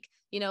next,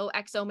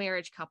 XO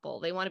marriage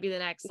couple. They want to be the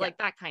next,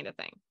 that kind of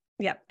thing.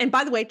 Yeah. And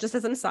by the way, just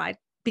as an aside,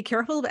 be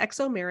careful of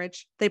XO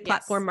marriage. They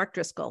platform Mark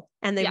Driscoll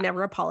and they've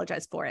never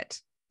apologized for it.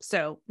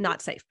 So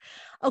not safe.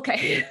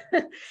 Okay.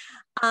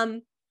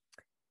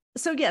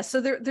 So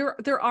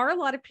there are a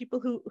lot of people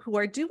who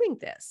are doing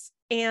this.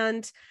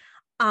 And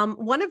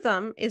one of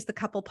them is the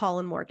couple, Paul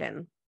and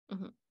Morgan.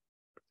 Mm-hmm.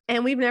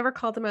 And we've never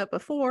called them out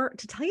before.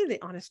 To tell you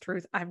the honest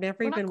truth, I've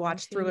never even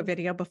watched through a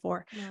video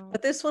before. No.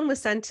 But this one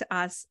was sent to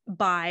us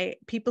by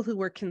people who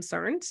were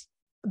concerned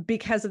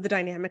because of the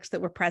dynamics that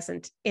were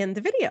present in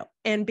the video.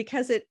 And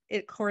because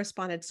it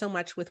corresponded so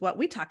much with what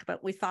we talk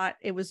about, we thought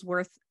it was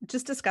worth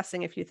just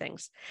discussing a few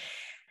things.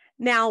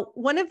 Now,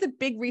 one of the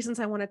big reasons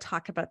I want to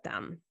talk about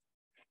them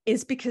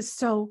is because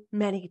so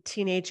many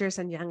teenagers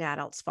and young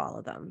adults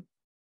follow them.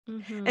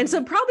 Mm-hmm. And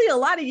so probably a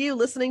lot of you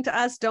listening to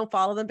us don't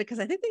follow them because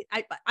I think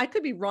I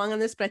could be wrong on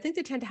this, but I think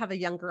they tend to have a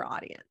younger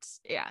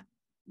audience. Yeah.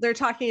 They're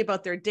talking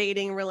about their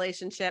dating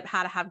relationship,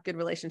 how to have good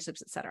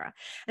relationships, etc.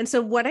 And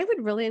so what I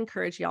would really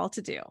encourage y'all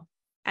to do,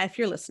 if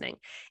you're listening,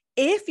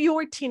 if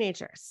your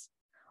teenagers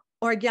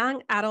or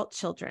young adult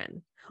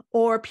children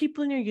or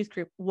people in your youth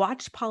group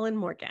watch Paul and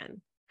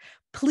Morgan,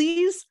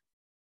 please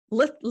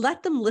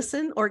let them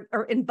listen or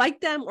invite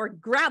them or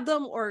grab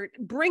them or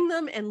bring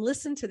them and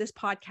listen to this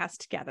podcast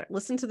together.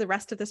 Listen to the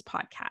rest of this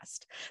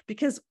podcast,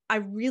 because I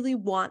really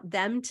want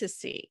them to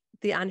see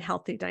the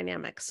unhealthy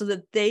dynamics so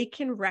that they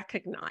can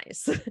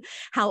recognize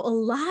how a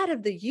lot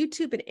of the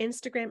YouTube and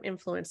Instagram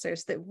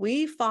influencers that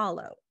we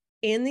follow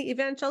in the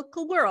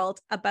evangelical world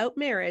about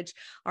marriage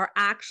are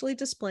actually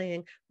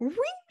displaying really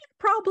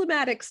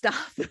problematic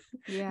stuff,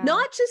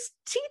 not just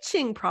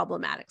teaching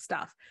problematic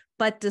stuff,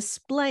 but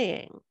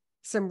displaying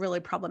some really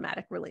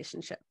problematic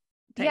relationship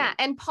Yeah,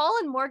 and Paul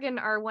and Morgan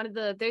are one of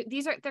they're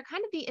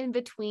kind of the in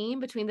between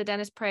the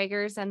Dennis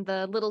Pragers and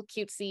the little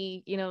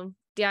cutesy,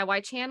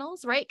 DIY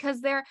channels, right?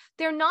 Because they're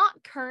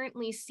not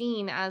currently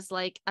seen as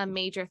like a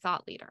major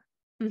thought leader,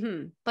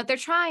 but they're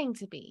trying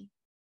to be.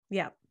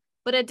 Yeah.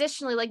 But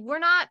additionally, like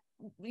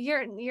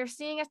you're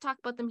seeing us talk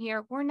about them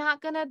here. We're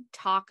not going to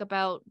talk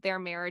about their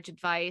marriage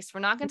advice. We're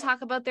not going to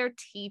talk about their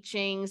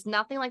teachings,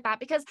 nothing like that,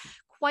 because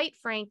quite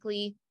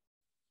frankly,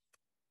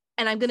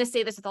 and I'm going to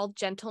say this with all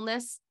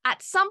gentleness,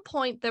 at some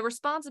point, the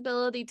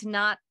responsibility to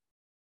not,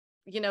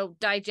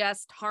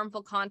 digest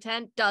harmful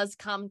content does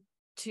come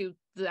to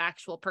the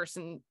actual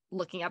person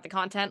looking at the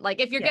content.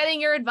 Like if you're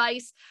getting your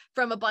advice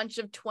from a bunch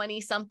of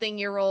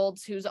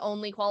 20-something-year-olds whose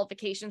only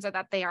qualifications are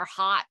that they are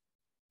hot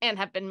and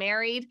have been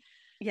married.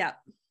 Yeah.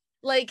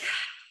 Like,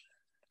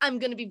 I'm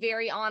going to be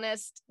very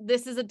honest.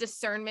 This is a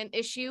discernment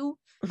issue.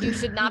 You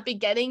should not be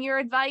getting your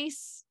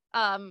advice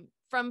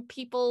from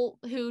people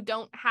who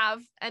don't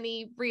have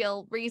any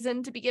real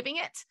reason to be giving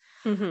it.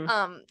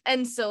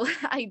 And so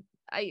because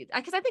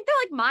I think they're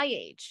like my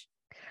age.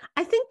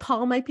 I think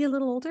Paul might be a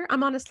little older.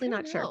 I'm honestly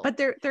not sure, but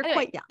they're anyway,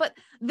 quite young. But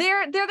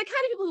they're the kind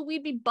of people who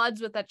we'd be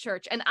buds with at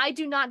church. And I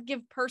do not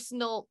give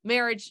personal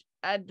marriage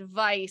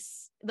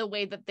advice the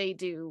way that they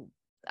do.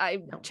 I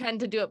tend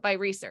to do it by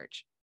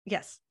research.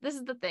 Yes. This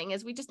is the thing,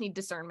 is we just need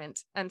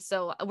discernment. And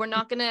so we're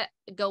not going to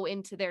go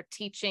into their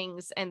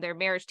teachings and their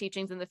marriage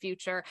teachings in the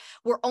future.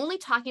 We're only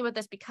talking about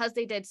this because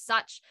they did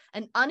such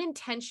an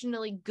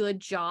unintentionally good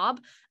job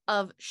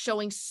of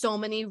showing so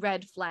many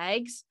red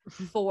flags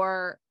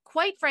for,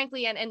 quite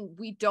frankly, and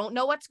we don't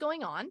know what's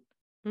going on.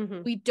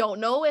 We don't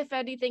know if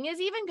anything is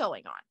even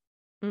going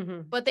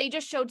on. But they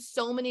just showed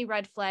so many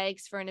red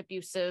flags for an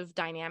abusive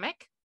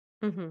dynamic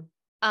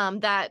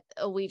that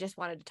we just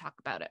wanted to talk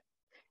about it.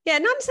 Yeah,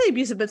 not necessarily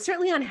abusive, but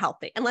certainly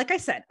unhealthy. And like I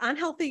said,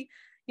 unhealthy,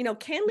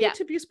 can lead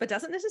to abuse, but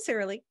doesn't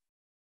necessarily.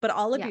 But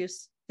all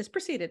abuse is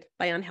preceded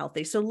by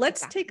unhealthy. So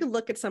let's take a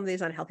look at some of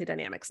these unhealthy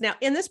dynamics. Now,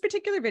 in this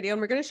particular video, and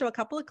we're going to show a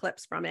couple of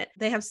clips from it,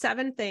 they have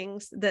 7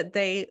 things that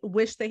they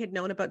wish they had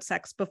known about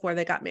sex before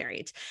they got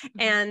married.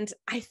 And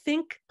I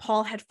think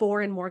Paul had 4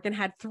 and Morgan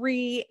had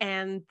 3,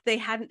 and they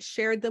hadn't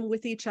shared them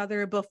with each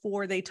other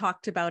before they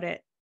talked about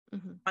it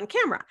on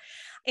camera.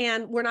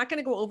 And we're not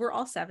going to go over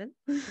all 7.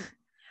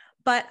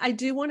 But I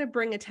do want to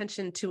bring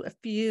attention to a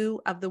few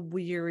of the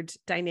weird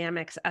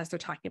dynamics as they're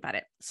talking about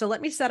it. So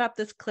let me set up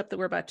this clip that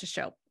we're about to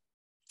show.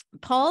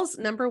 Paul's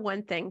number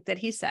one thing that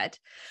he said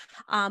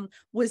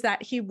was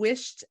that he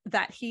wished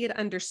that he had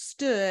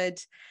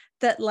understood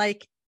that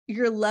like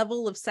your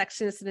level of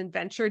sexiness and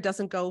adventure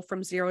doesn't go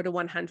from 0 to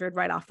 100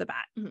 right off the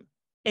bat.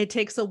 It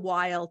takes a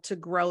while to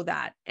grow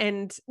that,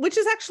 and which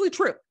is actually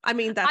true. I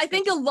mean, I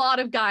think a lot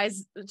of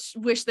guys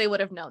wish they would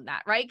have known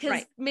that, right?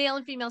 Because male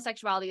and female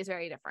sexuality is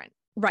very different.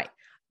 Right.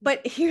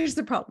 But here's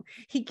the problem.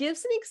 He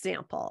gives an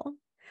example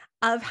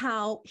of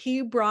how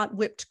he brought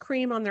whipped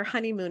cream on their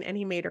honeymoon and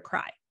he made her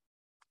cry.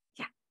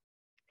 Yeah.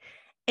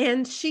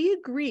 And she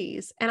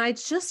agrees. And I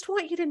just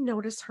want you to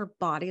notice her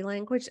body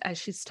language as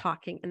she's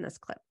talking in this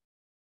clip.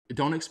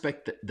 Don't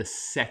expect the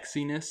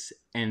sexiness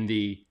and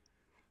the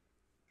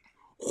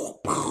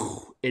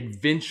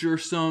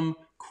adventuresome,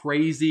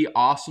 crazy,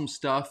 awesome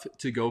stuff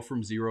to go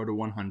from 0 to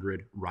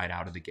 100 right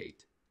out of the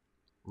gate.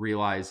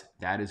 Realize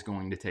that is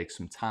going to take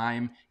some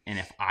time. And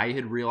if I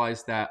had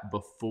realized that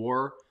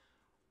before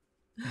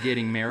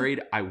getting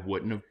married, I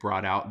wouldn't have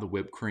brought out the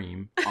whipped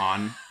cream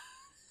on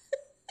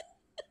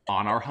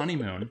our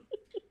honeymoon.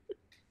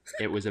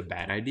 It was a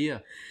bad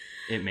idea.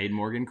 It made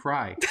Morgan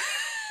cry.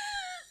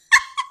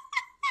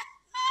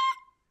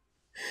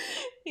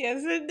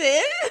 Yes, it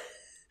did.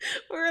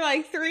 We were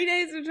like 3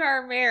 days into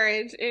our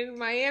marriage in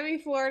Miami,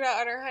 Florida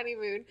on our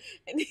honeymoon,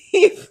 and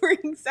he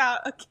brings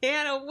out a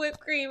can of whipped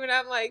cream, and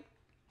I'm like,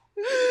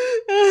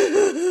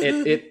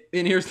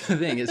 and here's the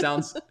thing, it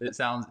sounds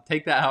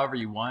take that however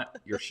you want.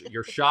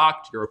 You're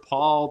shocked, you're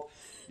appalled,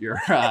 you're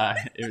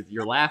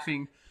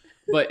laughing,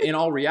 but in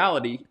all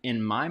reality,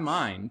 in my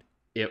mind,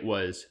 it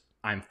was,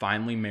 I'm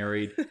finally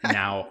married.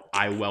 Now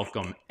I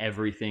welcome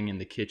everything in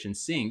the kitchen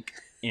sink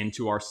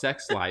into our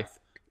sex life.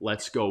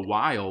 Let's go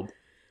wild.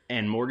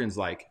 And Morgan's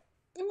like,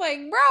 I'm like,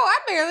 bro, I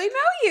barely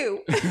know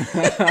you.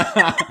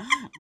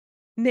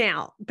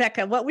 Now,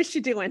 Becca, what was she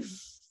doing?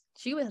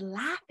 She was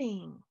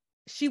laughing.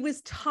 She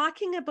was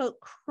talking about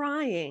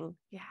crying,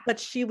 but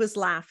she was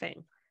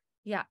laughing.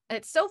 Yeah.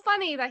 It's so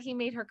funny that he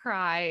made her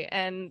cry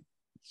and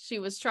she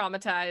was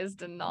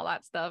traumatized and all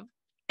that stuff.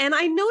 And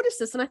I noticed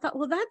this and I thought,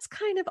 well, that's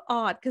kind of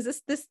odd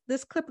because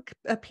this clip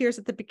appears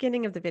at the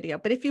beginning of the video.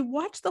 But if you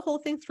watch the whole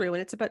thing through,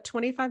 and it's about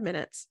 25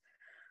 minutes,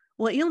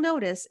 what you'll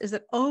notice is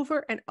that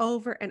over and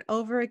over and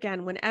over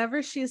again,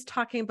 whenever she is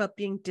talking about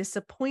being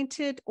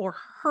disappointed or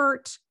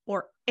hurt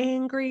or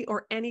angry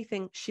or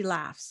anything, she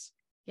laughs.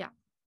 Yeah.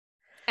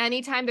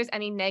 Anytime there's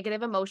any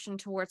negative emotion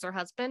towards her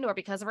husband or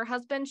because of her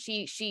husband,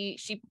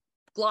 she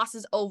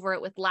glosses over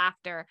it with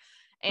laughter.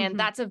 And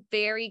that's a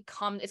very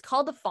common, it's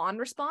called the fawn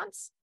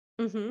response.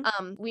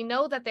 We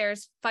know that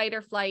there's fight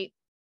or flight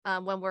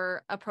when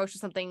we're approaching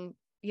something,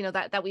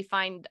 that we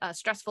find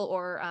stressful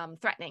or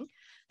threatening.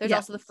 There's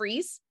also the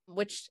freeze,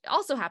 which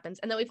also happens.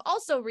 And then we've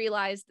also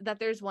realized that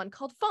there's one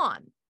called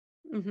fawn,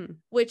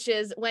 which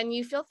is when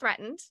you feel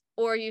threatened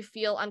or you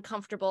feel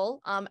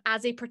uncomfortable,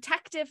 as a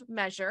protective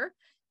measure,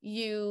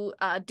 you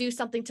do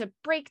something to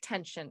break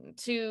tension,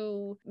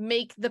 to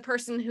make the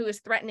person who is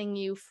threatening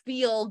you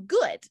feel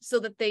good so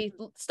that they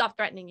stop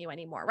threatening you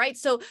anymore, right?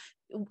 So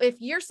if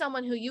you're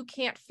someone who you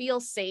can't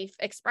feel safe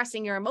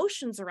expressing your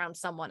emotions around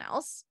someone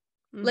else,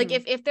 like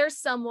if there's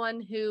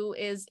someone who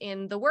is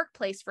in the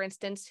workplace, for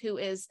instance, who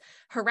is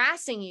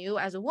harassing you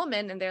as a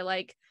woman, and they're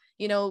like,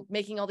 you know,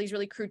 making all these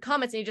really crude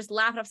comments, and you just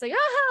laugh it off, saying,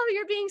 oh,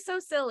 you're being so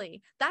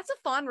silly. That's a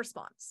fawn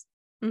response.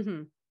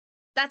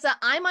 That's a,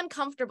 I'm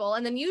uncomfortable.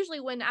 And then usually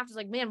when after it's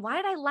like, man, why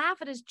did I laugh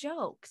at his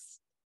jokes?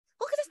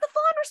 Well, because it's the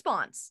fawn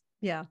response.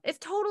 Yeah. It's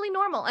totally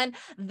normal. And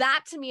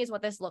that to me is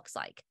what this looks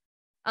like.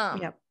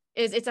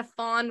 Is it's a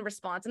fawn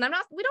response. And we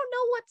don't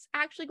know what's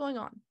actually going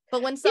on.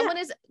 But when someone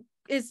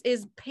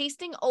is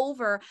pasting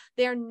over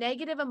their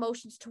negative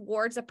emotions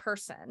towards a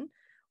person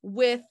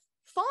with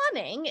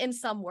fawning in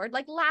some word,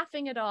 like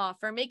laughing it off,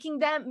 or making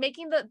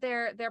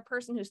their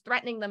person who's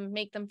threatening them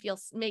make them feel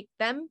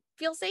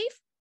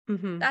safe.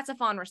 That's a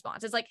fawn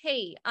response. It's like,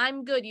 hey,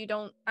 I'm good.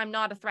 I'm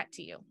not a threat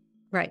to you.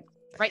 Right.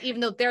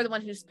 Even though they're the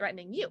one who's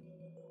threatening you.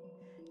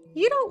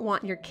 You don't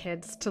want your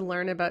kids to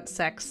learn about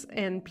sex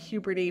and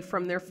puberty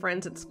from their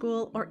friends at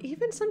school, or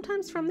even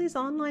sometimes from these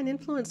online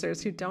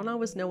influencers who don't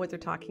always know what they're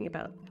talking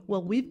about.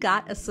 Well, we've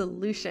got a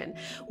solution.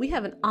 We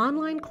have an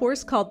online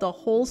course called The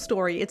Whole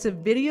Story. It's a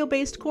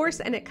video-based course,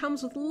 and it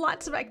comes with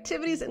lots of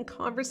activities and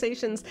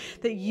conversations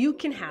that you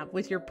can have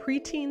with your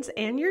preteens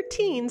and your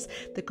teens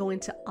that go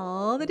into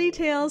all the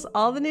details,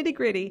 all the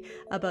nitty-gritty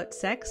about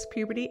sex,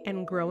 puberty,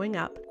 and growing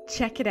up.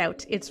 Check it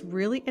out. It's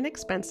really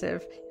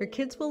inexpensive. Your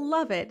kids will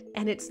love it,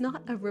 and it's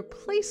not a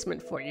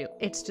replacement for you.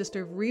 It's just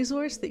a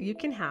resource that you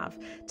can have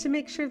to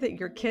make sure that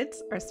your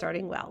kids are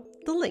starting well.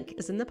 The link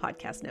is in the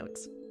podcast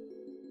notes.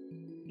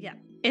 Yeah.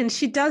 And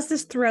she does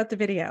this throughout the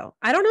video.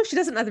 I don't know if she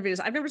does it in other videos.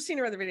 I've never seen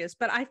her other videos,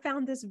 but I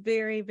found this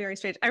very, very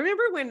strange. I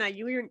remember when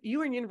you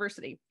were in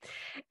university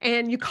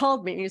and you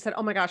called me and you said,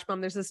 oh my gosh,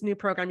 Mom, there's this new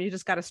program. You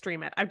just got to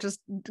stream it.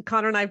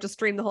 Connor and I have just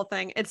streamed the whole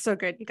thing. It's so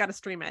good. You got to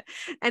stream it.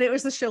 And it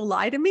was the show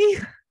Lie to Me.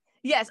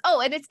 Yes.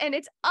 Oh, and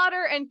it's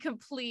utter and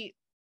complete,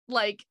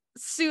 like,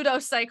 pseudo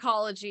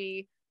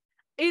psychology.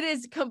 It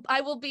is.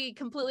 I will be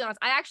completely honest.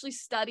 I actually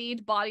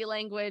studied body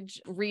language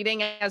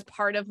reading as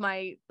part of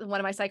one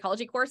of my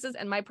psychology courses,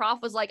 and my prof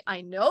was like,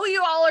 "I know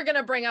you all are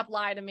gonna bring up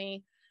Lie to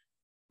Me.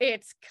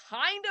 It's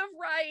kind of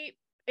right.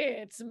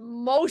 It's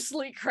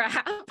mostly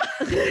crap."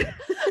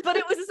 But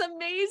it was this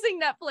amazing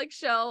Netflix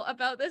show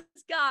about this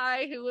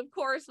guy who, of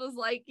course, was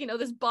like, you know,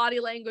 this body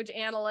language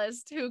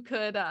analyst who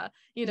could,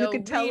 who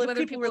could tell if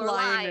whether people were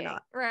lying or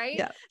not. Right.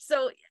 Yeah.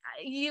 So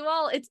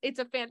it's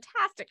a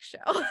fantastic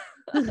show.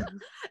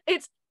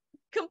 It's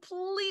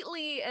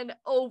completely an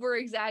over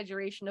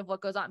exaggeration of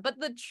what goes on. But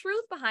the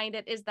truth behind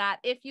it is that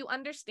if you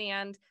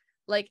understand,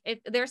 like, if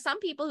there are some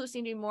people who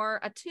seem to be more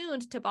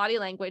attuned to body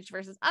language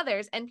versus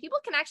others, and people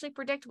can actually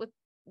predict with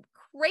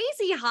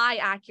crazy high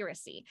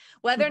accuracy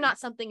whether or not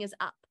something is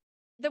up.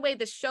 The way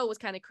this show was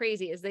kind of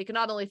crazy is they could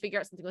not only figure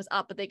out something was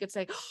up, but they could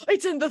say, oh,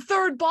 it's in the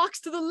third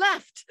box to the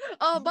left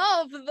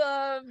above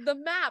the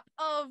map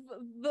of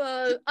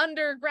the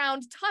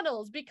underground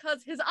tunnels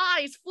because his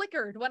eyes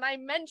flickered when I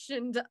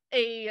mentioned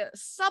a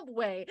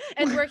subway,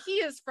 and where he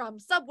is from,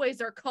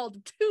 subways are called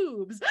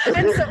tubes.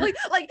 And so like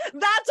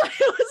that's why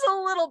it was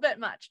a little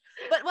bit much.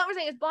 But what we're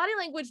saying is body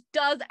language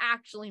does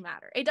actually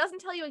matter. It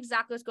doesn't tell you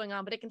exactly what's going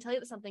on, but it can tell you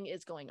that something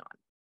is going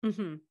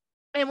on.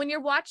 And when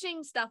you're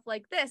watching stuff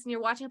like this and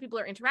you're watching how people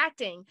are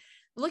interacting,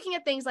 looking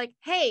at things like,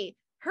 hey,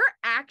 her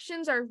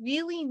actions are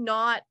really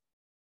not,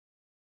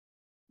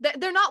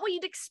 they're not what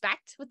you'd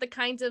expect with the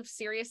kinds of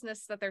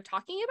seriousness that they're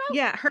talking about.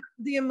 Yeah.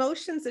 The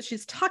emotions that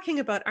she's talking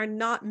about are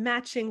not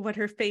matching what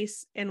her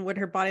face and what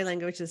her body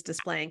language is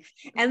displaying.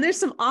 And there's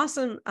some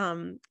awesome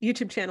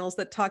YouTube channels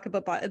that talk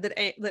about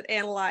that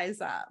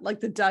analyze like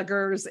the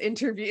Duggars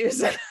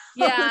interviews.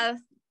 Yeah.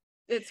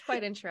 It's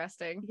quite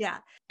interesting. Yeah.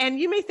 And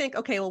you may think,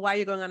 okay, well, why are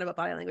you going on about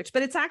body language?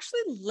 But it's actually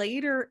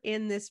later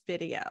in this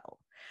video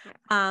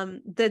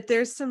that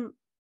there's some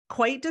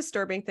quite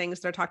disturbing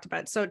things that are talked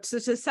about. So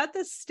to set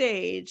the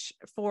stage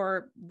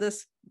for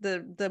this,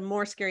 the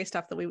more scary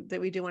stuff that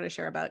we do want to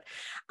share about,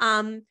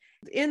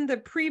 in the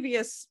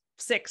previous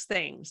 6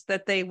 things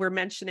that they were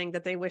mentioning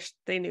that they wish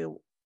they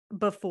knew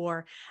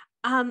before,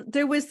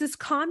 there was this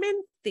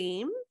common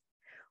theme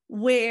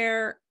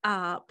where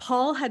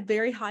Paul had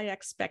very high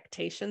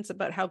expectations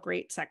about how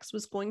great sex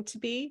was going to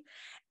be.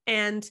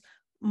 And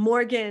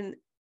Morgan,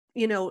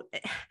 you know,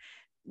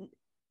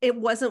 it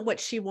wasn't what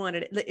she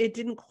wanted. It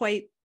didn't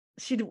quite,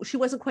 she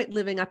wasn't quite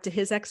living up to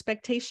his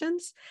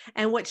expectations.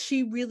 And what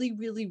she really,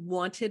 really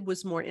wanted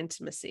was more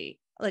intimacy,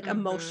 like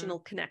emotional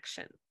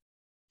connection.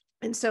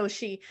 And so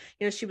she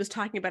was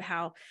talking about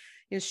how,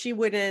 you know, she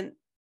wouldn't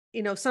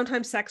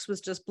sometimes sex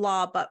was just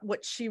blah, but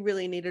what she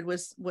really needed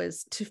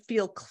was to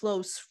feel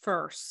close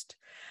first.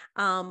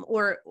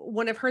 Or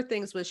one of her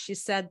things was, she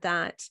said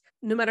that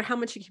no matter how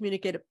much you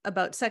communicate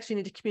about sex, you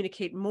need to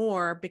communicate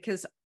more,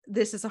 because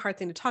this is a hard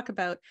thing to talk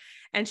about.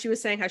 And she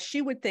was saying how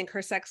she would think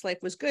her sex life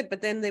was good,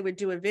 but then they would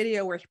do a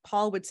video where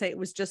Paul would say it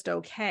was just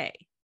okay.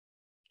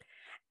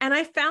 And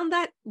I found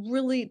that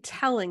really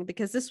telling,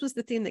 because this was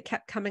the theme that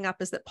kept coming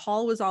up, is that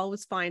Paul was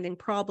always finding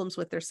problems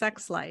with their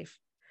sex life,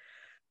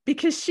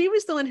 because she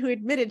was the one who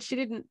admitted she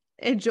didn't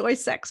enjoy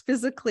sex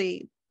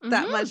physically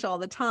that much all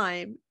the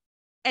time.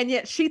 And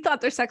yet she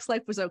thought their sex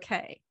life was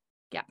okay.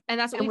 Yeah. And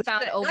that's what we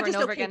found over and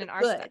over again in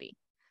our study.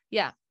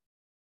 Yeah.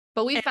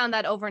 But we found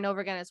that over and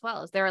over again as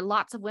well, is there are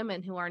lots of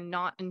women who are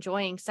not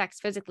enjoying sex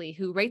physically,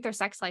 who rate their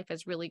sex life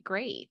as really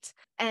great.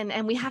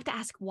 And we have to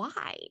ask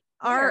why.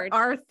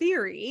 Our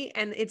theory,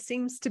 and it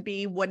seems to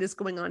be what is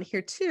going on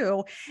here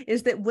too,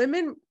 is that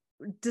women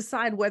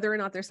decide whether or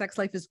not their sex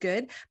life is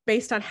good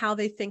based on how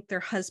they think their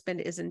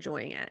husband is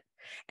enjoying it.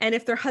 And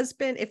if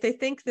they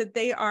think that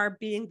they are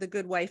being the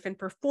good wife and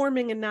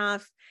performing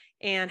enough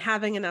and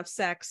having enough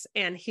sex,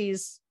 and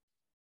he's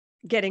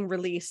getting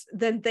released,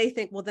 then they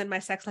think, well, then my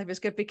sex life is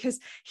good, because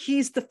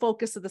he's the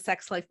focus of the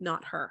sex life,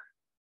 not her.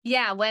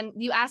 Yeah. When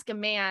you ask a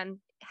man,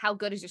 how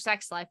good is your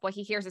sex life? What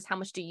he hears is, how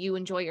much do you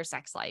enjoy your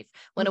sex life?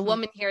 When a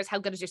woman hears, how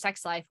good is your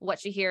sex life? What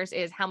she hears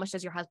is, how much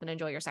does your husband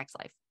enjoy your sex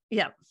life?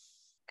 Yeah.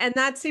 And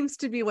that seems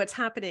to be what's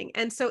happening.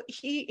 And so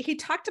he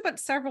talked about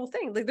several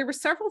things. Like, there were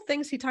several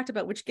things he talked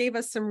about, which gave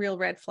us some real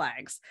red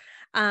flags.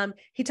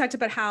 He talked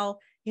about how,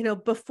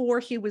 before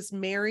he was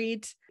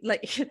married,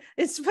 like,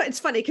 it's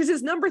funny because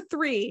his number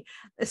 3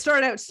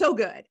 started out so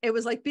good. It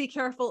was like, be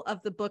careful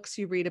of the books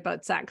you read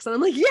about sex. And I'm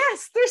like,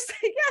 yes, that's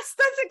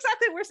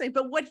exactly what we're saying.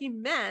 But what he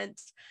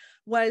meant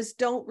was,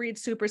 don't read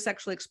super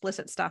sexually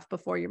explicit stuff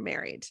before you're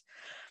married.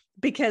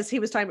 Because he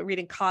was talking about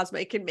reading Cosmo,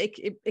 it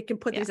can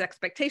put these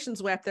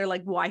expectations way up there,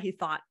 like why he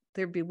thought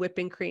there'd be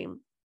whipping cream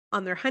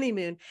on their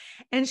honeymoon.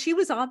 And she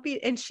was obvious,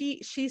 and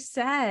she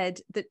said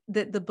that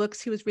the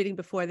books he was reading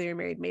before they were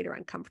married made her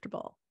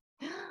uncomfortable.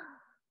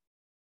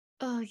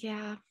 Oh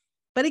yeah.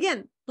 But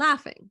again,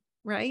 laughing,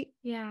 right?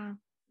 Yeah.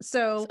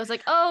 So I was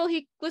like, oh,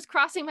 he was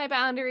crossing my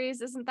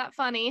boundaries. Isn't that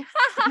funny?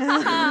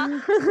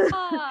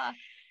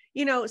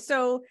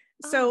 So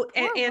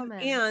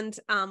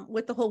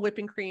with the whole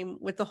whipping cream,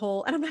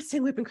 and I'm not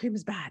saying whipping cream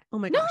is bad. Oh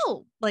my gosh.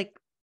 No, like,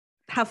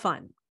 have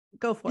fun,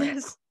 go for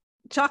it.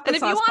 Chocolate and if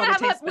sauce you want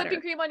to have better.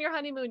 whipping cream on your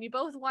honeymoon, you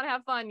both want to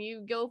have fun,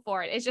 you go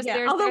for it. It's just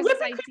although there's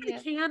whipping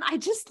this cream idea. I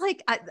just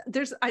like,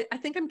 I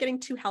think I'm getting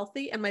too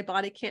healthy and my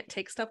body can't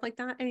take stuff like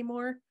that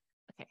anymore.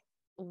 Okay,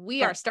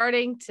 we are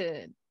starting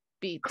to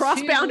be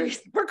cross boundaries.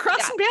 We're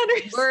crossing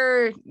boundaries.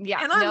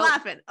 And I'm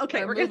laughing.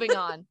 Okay, we're moving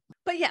on.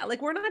 But yeah,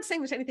 like, we're not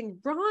saying there's anything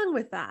wrong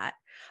with that,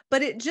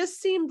 but it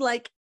just seemed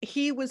like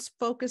he was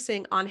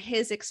focusing on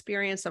his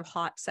experience of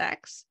hot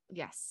sex.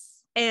 Yes.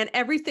 And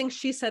everything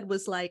she said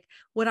was like,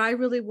 what I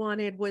really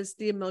wanted was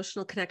the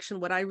emotional connection.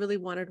 What I really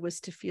wanted was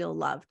to feel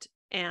loved.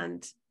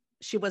 And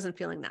she wasn't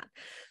feeling that.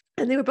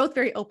 And they were both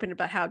very open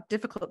about how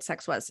difficult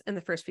sex was in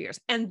the first few years.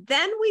 And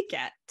then we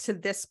get to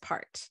this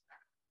part.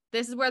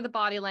 This is where the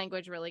body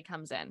language really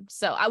comes in.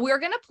 So we're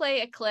going to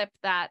play a clip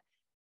that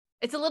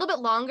it's a little bit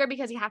longer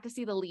because you have to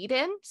see the lead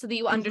in so that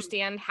you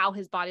understand how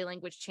his body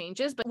language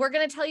changes. But we're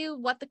going to tell you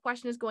what the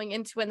question is going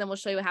into, and then we'll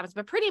show you what happens.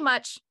 But pretty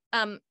much,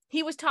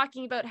 he was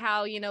talking about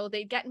how,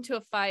 they'd get into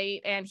a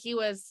fight, and he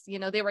was,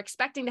 they were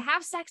expecting to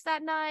have sex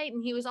that night,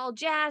 and he was all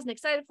jazzed and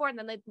excited for it.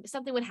 And then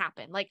something would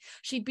happen, like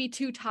she'd be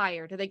too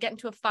tired, or they get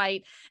into a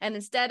fight. And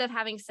instead of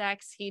having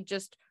sex, he'd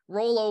just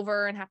roll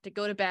over and have to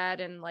go to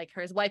bed. And like,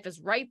 his wife is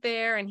right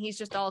there, and he's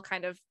just all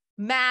kind of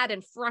mad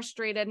and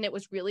frustrated, and it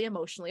was really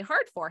emotionally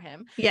hard for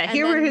him. Yeah,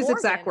 here were his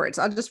exact words.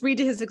 I'll just read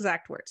his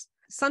exact words.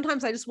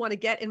 Sometimes I just want to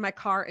get in my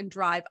car and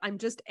drive. I'm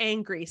just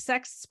angry.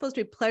 Sex is supposed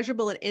to be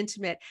pleasurable and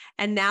intimate,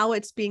 and now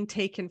it's being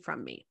taken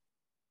from me.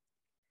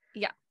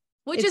 Yeah,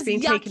 which is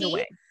being taken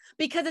away.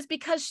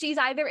 Because she's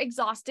either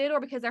exhausted or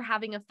because they're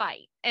having a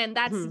fight. And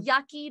that's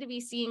yucky to be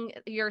seeing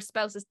your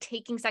spouse is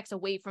taking sex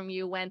away from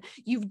you when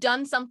you've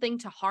done something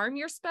to harm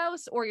your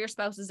spouse or your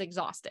spouse is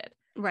exhausted.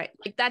 Right.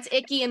 Like, that's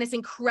icky, and it's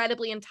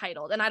incredibly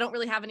entitled. And I don't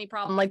really have any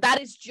problem. Like,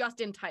 that is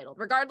just entitled,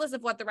 regardless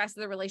of what the rest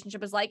of the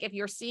relationship is like. If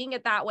you're seeing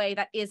it that way,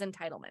 that is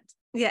entitlement.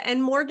 Yeah.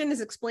 And Morgan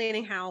is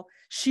explaining how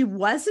she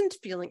wasn't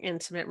feeling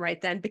intimate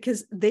right then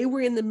because they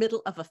were in the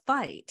middle of a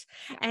fight.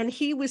 Yeah. And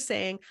he was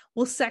saying,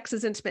 well, sex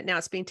is intimate now,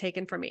 it's being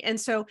taken from me. And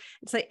so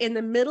it's like, in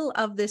the middle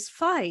of this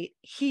fight,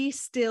 he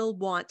still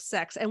wants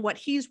sex. And what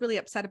he's really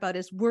upset about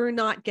is we're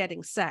not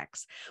getting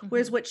sex.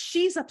 Whereas what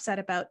she's upset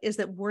about is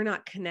that we're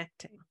not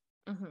connecting.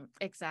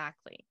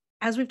 Exactly.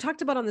 As we've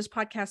talked about on this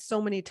podcast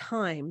so many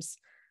times,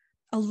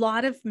 a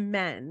lot of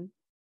men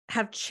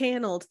have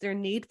channeled their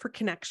need for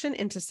connection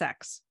into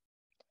sex.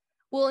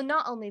 Well, and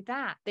not only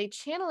that, they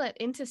channel it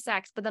into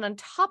sex, but then on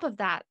top of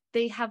that,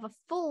 they have a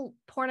full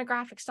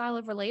pornographic style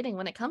of relating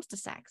when it comes to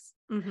sex.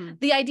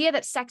 The idea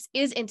that sex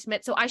is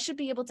intimate, so I should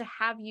be able to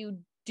have you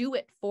do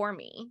it for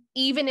me,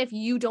 even if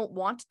you don't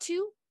want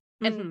to.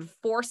 and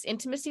force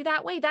intimacy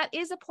that way, that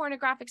is a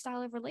pornographic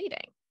style of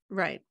relating.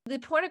 Right. The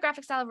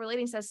pornographic style of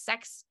relating says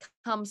sex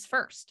comes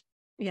first.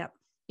 Yep.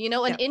 You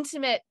know, an Yep.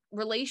 intimate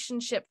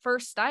relationship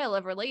first style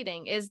of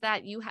relating is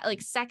that you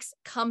like sex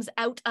comes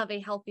out of a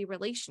healthy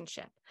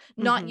relationship,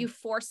 not you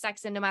force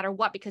sex in no matter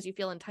what because you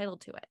feel entitled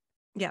to it.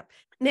 Yeah.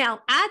 Now,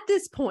 at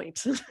this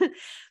point,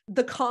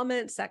 the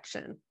comment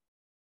section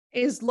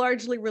is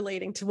largely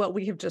relating to what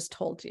we have just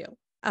told you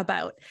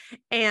about.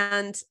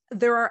 And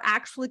there are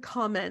actually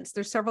comments,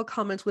 there's several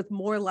comments with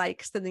more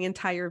likes than the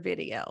entire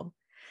video.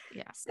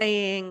 Yes.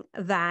 Saying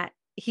that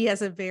he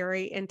has a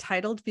very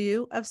entitled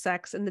view of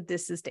sex and that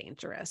this is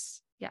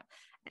dangerous. Yeah.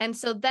 And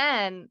so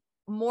then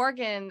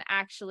Morgan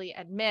actually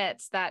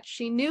admits that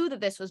she knew that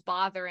this was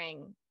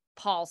bothering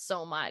Paul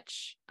so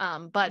much,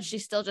 but she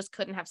still just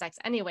couldn't have sex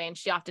anyway. And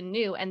she often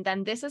knew. And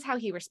then this is how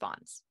he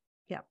responds.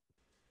 Yeah.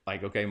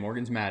 Like, okay,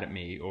 Morgan's mad at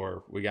me,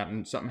 or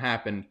something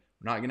happened.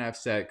 We're not going to have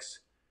sex.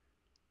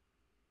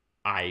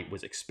 I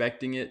was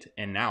expecting it.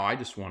 And now I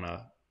just want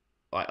to,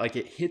 like,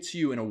 it hits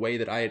you in a way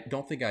that I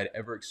don't think I'd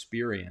ever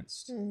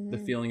experienced. The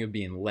feeling of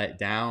being let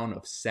down,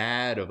 of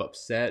sad, of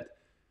upset.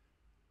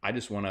 I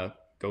just want to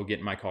go get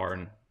in my car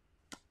and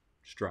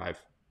just drive.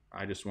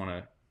 I just want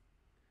to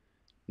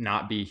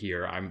not be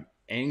here. I'm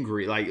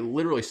angry, like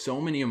literally so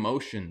many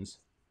emotions,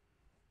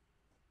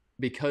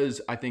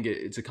 because I think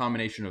it's a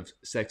combination of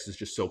sex is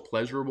just so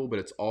pleasurable, but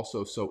it's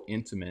also so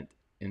intimate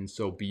and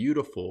so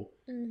beautiful.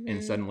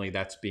 And suddenly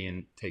that's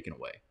being taken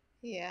away.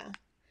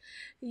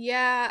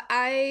 Yeah,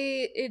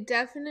 it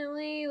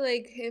definitely,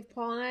 like, if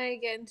Paul and I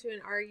get into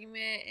an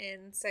argument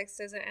and sex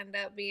doesn't end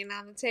up being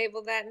on the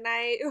table that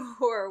night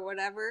or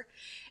whatever,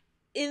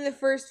 in the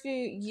first few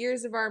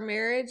years of our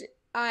marriage,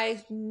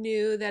 I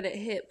knew that it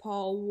hit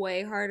Paul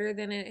way harder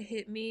than it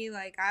hit me.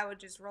 Like, I would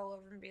just roll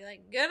over and be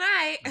like, good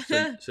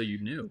night. So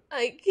you knew.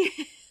 Like,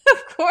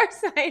 of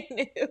course I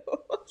knew.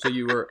 So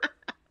you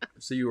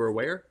were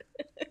aware?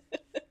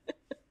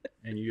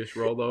 And you just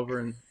rolled over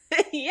and...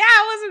 Yeah,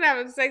 I wasn't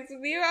having sex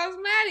with you. I was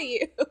mad at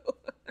you.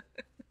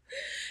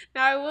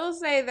 Now, I will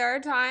say there are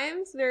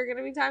going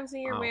to be times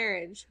in your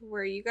marriage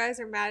where you guys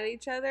are mad at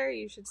each other.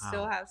 You should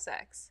still have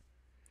sex.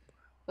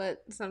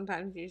 But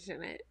sometimes you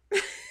shouldn't.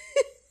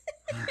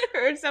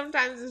 Or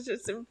sometimes it's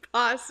just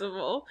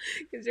impossible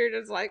because you're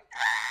just like...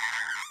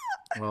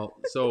 Well,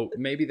 so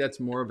maybe that's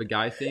more of a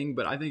guy thing,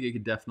 but I think it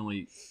could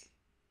definitely,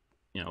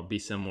 be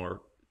similar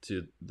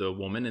to the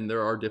woman. And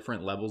there are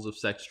different levels of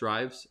sex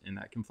drives, and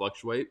that can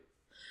fluctuate.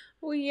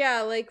 Well,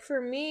 yeah, like for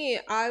me,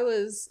 I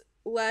was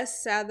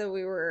less sad that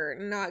we were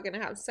not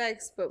gonna have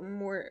sex, but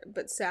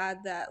sad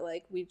that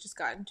like we just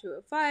got into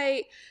a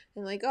fight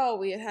and like, oh,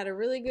 we had a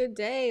really good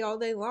day all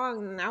day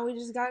long and now we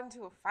just got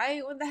into a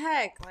fight. What the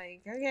heck?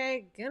 Like,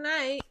 okay, good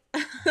night.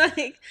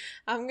 Like,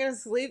 I'm gonna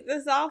sleep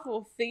this off.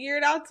 We'll figure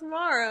it out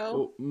tomorrow.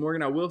 Well,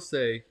 Morgan, I will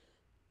say,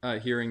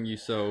 hearing you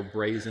so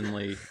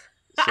brazenly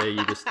say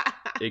you just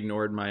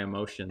ignored my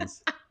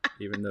emotions,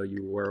 even though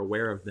you were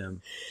aware of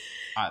them,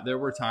 there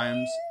were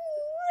times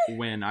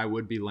when I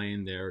would be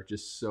laying there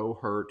just so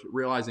hurt,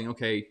 realizing,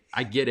 okay,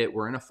 I get it,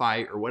 we're in a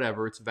fight or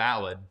whatever, it's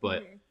valid,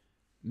 but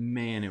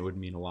man, it would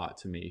mean a lot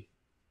to me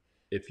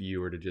if you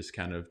were to just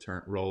kind of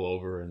roll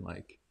over and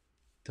like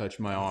touch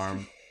my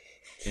arm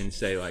and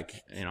say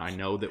like, I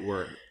know that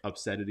we're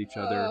upset at each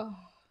other. Oh,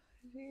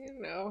 you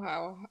know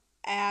how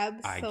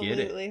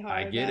absolutely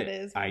hard that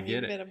is when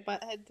you've been a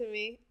butthead to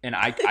me. And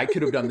I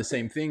could have done the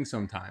same thing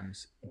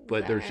sometimes,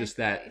 but there's just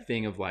that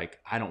thing of like,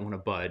 I don't want to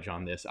budge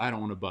on this. I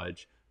don't want to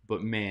budge.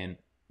 But man,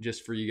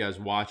 just for you guys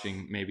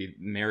watching, maybe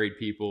married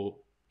people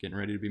getting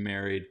ready to be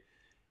married,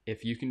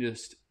 if you can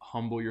just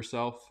humble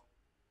yourself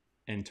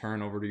and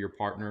turn over to your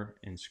partner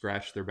and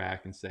scratch their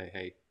back and say,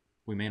 hey,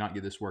 we may not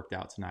get this worked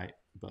out tonight,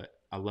 but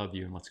I love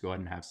you and let's go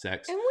ahead and have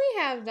sex. And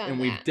we have done that. And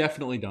we've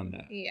definitely done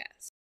that.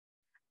 Yes.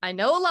 I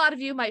know a lot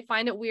of you might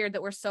find it weird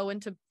that we're so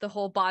into the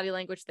whole body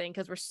language thing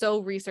because we're so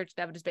research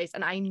and evidence-based.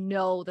 And I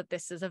know that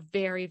this is a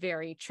very,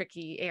 very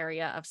tricky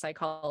area of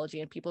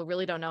psychology and people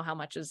really don't know how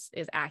much is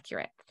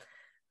accurate.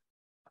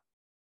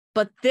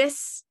 But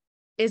this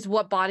is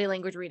what body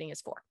language reading is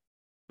for.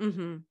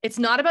 It's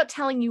not about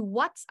telling you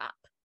what's up.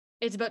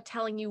 It's about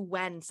telling you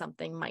when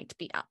something might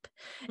be up.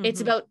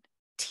 It's about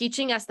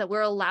teaching us that we're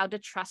allowed to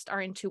trust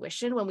our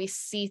intuition when we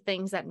see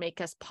things that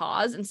make us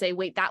pause and say,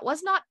 wait, that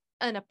was not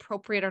an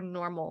appropriate or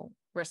normal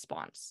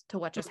response to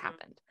what just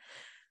happened.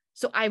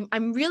 So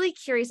I'm really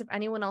curious if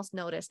anyone else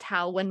noticed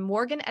how when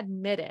Morgan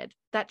admitted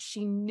that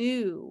she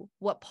knew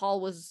what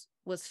Paul was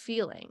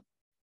feeling,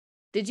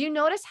 did you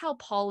notice how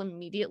Paul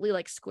immediately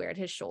like squared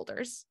his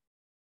shoulders?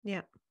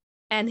 Yeah.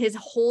 And his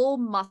whole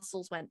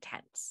muscles went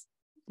tense.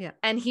 Yeah.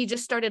 And he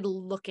just started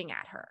looking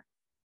at her.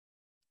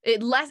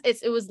 It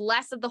was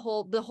less of the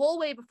whole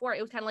way before.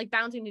 It was kind of like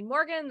bouncing to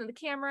Morgan and the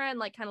camera and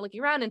like kind of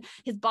looking around, and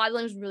his body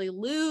language was really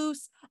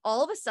loose.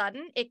 All of a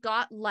sudden it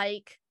got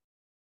like,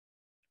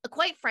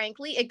 quite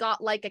frankly, it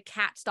got like a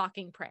cat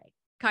stalking prey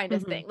kind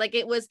of thing. Like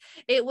it was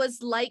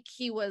like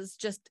he was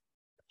just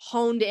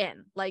honed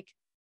in, like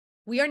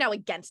we are now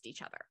against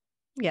each other.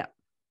 Yeah.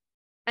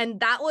 And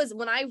that was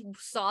when I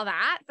saw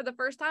that for the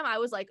first time, I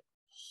was like,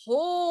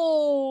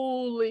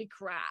 holy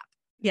crap.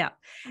 Yeah.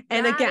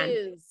 And That again,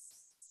 is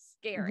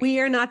scary. we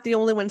are not the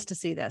only ones to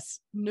see this.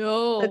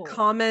 No. The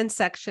comment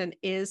section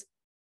is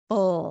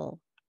full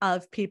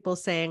of people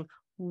saying,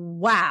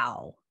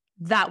 wow,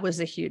 that was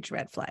a huge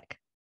red flag.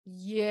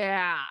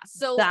 Yeah.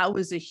 So that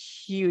was a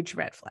huge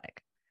red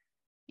flag.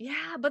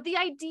 Yeah, but the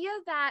idea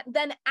that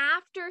then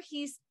after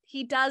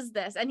he does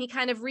this and he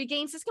kind of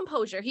regains his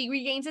composure, he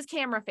regains his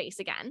camera face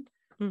again.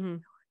 Mm-hmm.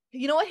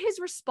 You know what his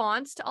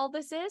response to all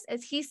this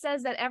is he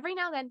says that every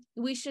now and then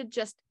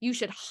you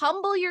should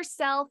humble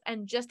yourself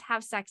and just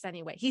have sex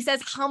anyway. He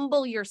says,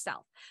 humble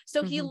yourself.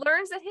 So he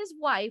learns that his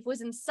wife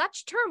was in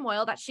such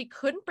turmoil that she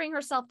couldn't bring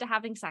herself to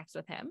having sex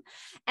with him.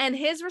 And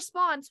his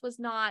response was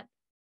not,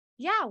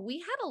 yeah, we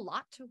had a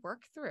lot to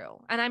work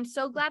through. And I'm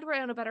so glad we're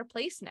in a better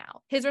place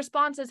now. His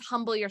response is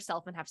humble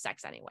yourself and have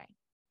sex anyway.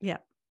 Yeah.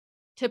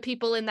 To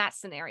people in that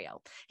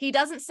scenario. He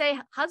doesn't say,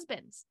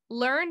 husbands,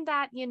 learn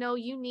that, you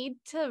need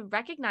to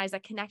recognize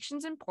that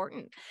connection's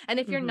important. And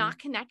if you're not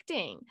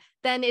connecting,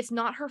 then it's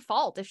not her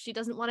fault if she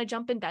doesn't want to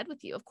jump in bed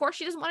with you. Of course,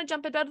 she doesn't want to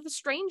jump in bed with a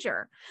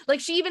stranger.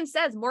 Like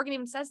Morgan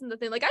even says in the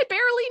thing, like, I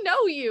barely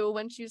know you,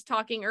 when she was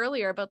talking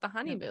earlier about the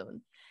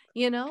honeymoon.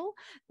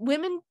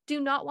 Women do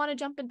not want to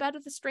jump in bed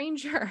with a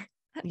stranger.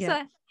 That's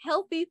a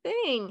healthy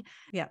thing.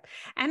 Yeah.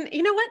 And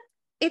you know what?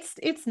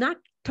 It's not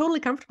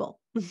totally comfortable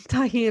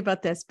talking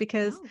about this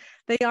because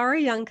they are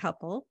a young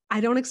couple. I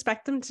don't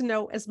expect them to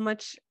know as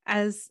much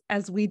as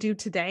we do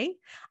today.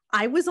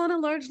 I was on a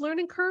large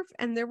learning curve,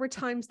 and there were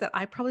times that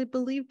I probably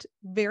believed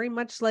very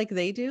much like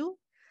they do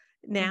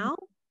now.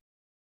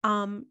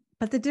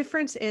 But the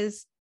difference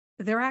is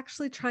they're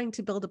actually trying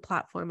to build a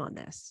platform on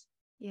this.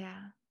 Yeah.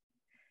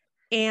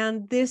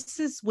 And this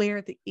is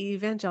where the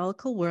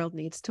evangelical world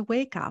needs to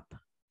wake up.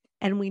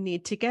 And we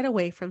need to get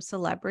away from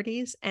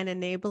celebrities and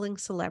enabling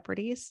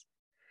celebrities.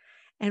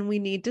 And we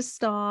need to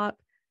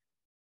stop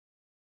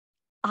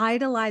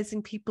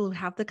idolizing people who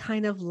have the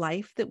kind of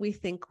life that we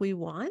think we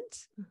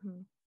want.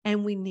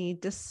 And we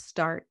need to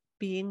start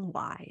being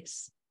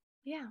wise.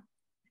 Yeah.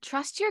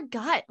 Trust your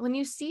gut. When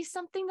you see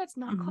something that's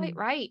not quite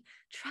right,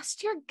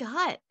 trust your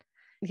gut.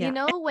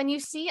 Yeah. When you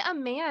see a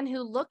man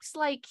who looks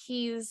like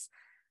he's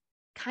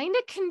kind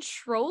of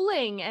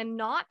controlling and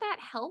not that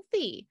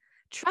healthy,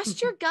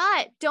 trust your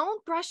gut.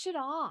 Don't brush it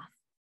off.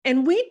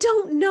 And we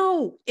don't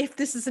know if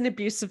this is an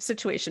abusive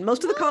situation.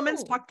 Most of the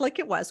comments talked like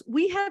it was.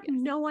 We have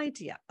no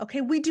idea.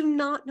 Okay. We do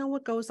not know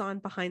what goes on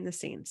behind the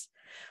scenes.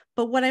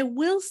 But what I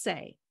will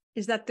say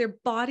is that their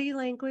body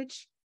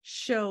language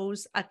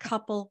shows a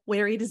couple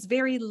where it is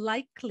very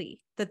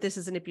likely that this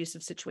is an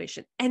abusive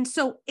situation. And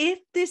so if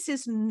this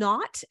is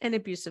not an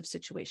abusive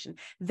situation,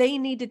 they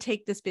need to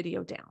take this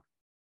video down.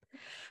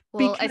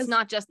 Well, it's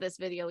not just this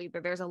video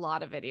either. There's a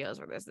lot of videos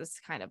where there's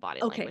this kind of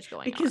body language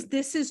going on. Because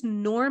this is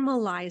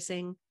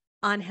normalizing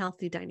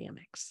unhealthy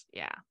dynamics.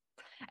 Yeah.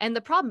 And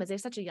the problem is they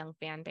have such a young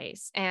fan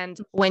base. And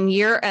when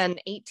you're an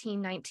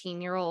 18,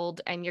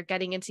 19-year-old and you're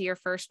getting into your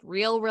first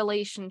real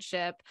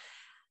relationship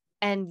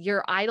and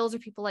your idols are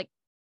people like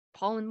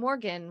Paul and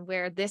Morgan,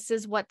 where this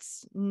is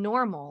what's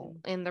normal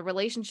in the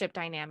relationship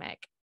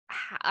dynamic,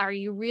 are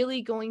you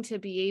really going to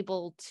be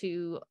able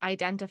to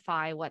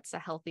identify what's a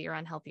healthy or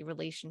unhealthy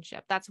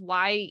relationship? That's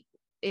why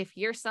if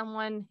you're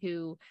someone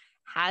who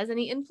has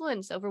any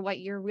influence over what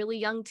your really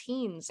young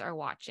teens are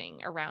watching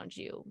around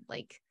you,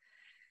 like,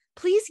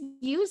 please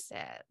use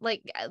it.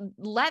 Like,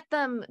 let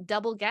them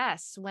double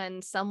guess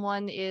when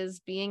someone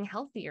is being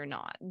healthy or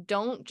not.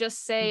 Don't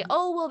just say,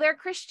 oh, well, they're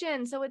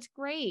Christian, so it's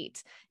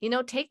great.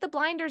 Take the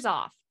blinders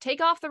off,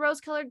 take off the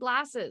rose-colored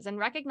glasses, and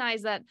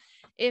recognize that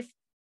if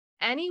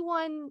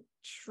anyone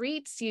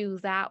treats you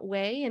that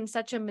way in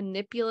such a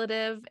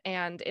manipulative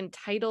and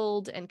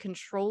entitled and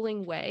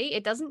controlling way,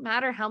 it doesn't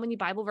matter how many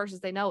Bible verses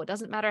they know. It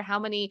doesn't matter how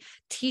many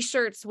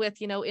t-shirts with,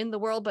 in the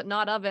world, but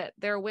not of it,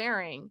 they're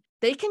wearing.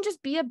 They can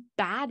just be a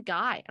bad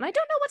guy. And I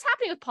don't know what's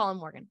happening with Paul and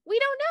Morgan. We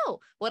don't know.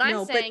 What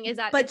I'm saying is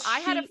that if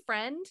I had a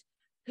friend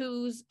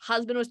whose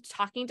husband was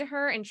talking to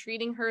her and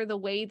treating her the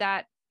way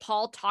that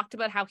Paul talked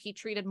about how he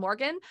treated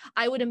Morgan,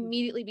 I would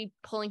immediately be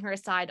pulling her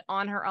aside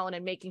on her own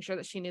and making sure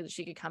that she knew that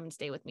she could come and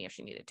stay with me if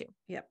she needed to.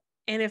 Yep.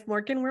 And if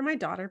Morgan were my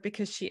daughter,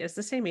 because she is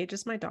the same age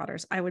as my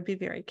daughters, I would be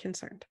very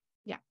concerned.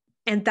 Yeah.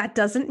 And that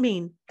doesn't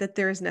mean that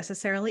there is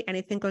necessarily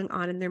anything going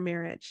on in their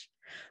marriage.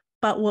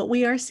 But what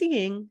we are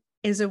seeing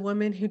is a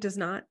woman who does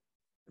not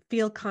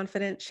feel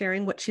confident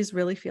sharing what she's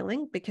really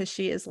feeling because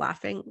she is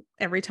laughing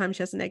every time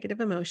she has a negative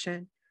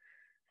emotion.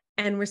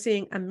 And we're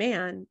seeing a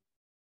man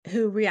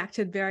who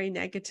reacted very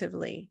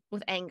negatively.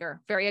 With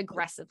anger, very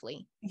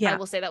aggressively. Yeah. I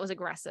will say that was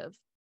aggressive.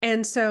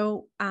 And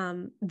so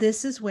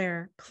this is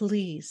where,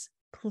 please,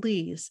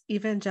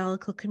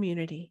 evangelical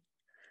community,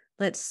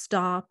 let's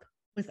stop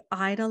with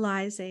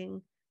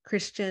idolizing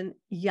Christian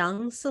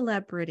young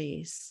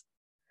celebrities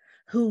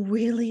who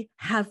really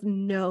have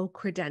no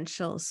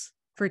credentials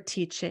for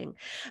teaching,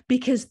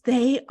 because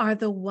they are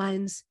the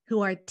ones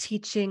who are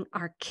teaching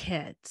our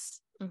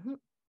kids.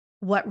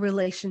 what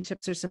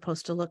relationships are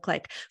supposed to look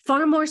like,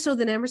 far more so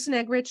than Emerson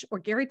Eggerichs or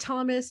Gary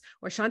Thomas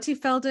or Shanti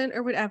Feldon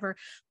or whatever.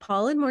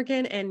 Paul and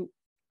Morgan, and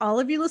all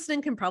of you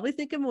listening can probably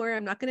think of more.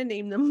 I'm not going to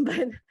name them,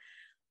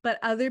 but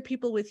other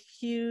people with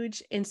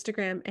huge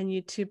Instagram and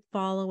YouTube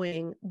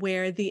following,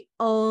 where the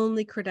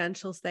only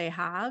credentials they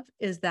have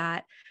is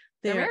that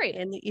they're married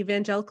in the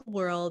evangelical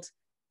world.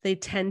 They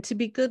tend to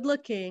be good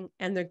looking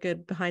and they're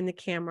good behind the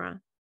camera.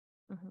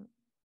 Mm-hmm.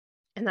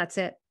 And that's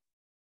it.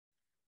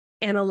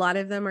 And a lot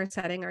of them are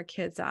setting our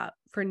kids up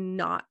for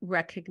not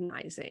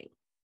recognizing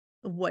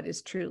what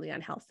is truly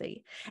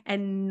unhealthy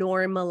and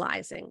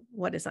normalizing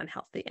what is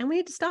unhealthy. And we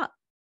need to stop.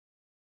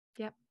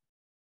 Yep.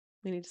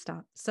 We need to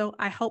stop. So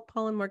I hope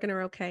Paul and Morgan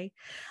are okay.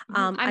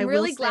 I'm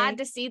really glad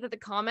to see that the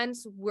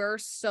comments were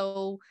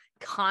so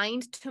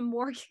kind to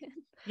Morgan.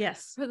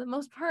 Yes. For the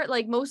most part,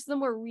 like most of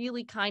them were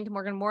really kind to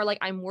Morgan, more like,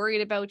 I'm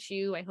worried about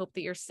you. I hope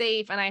that you're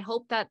safe. And I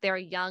hope that their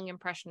young,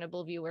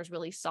 impressionable viewers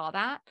really saw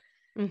that.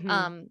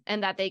 Mm-hmm.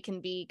 And that they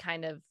can be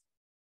kind of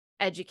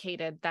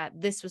educated that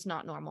this was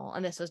not normal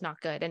and this was not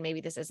good. And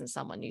maybe this isn't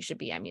someone you should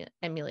be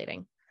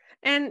emulating.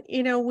 And,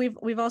 you know,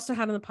 we've also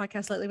had on the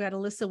podcast lately, we had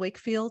Alyssa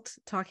Wakefield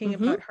talking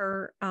about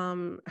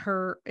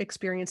her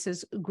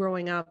experiences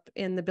growing up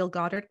in the Bill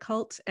Goddard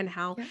cult, and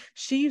how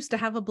she used to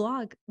have a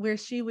blog where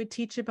she would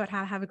teach about how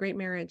to have a great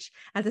marriage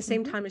at the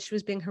same time as she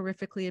was being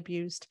horrifically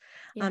abused.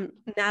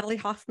 Natalie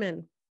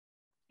Hoffman.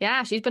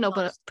 Yeah, she's been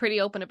pretty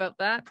open about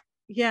that.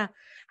 Yeah.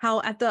 How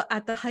at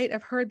the height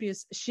of her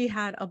abuse, she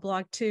had a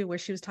blog too, where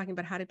she was talking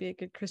about how to be a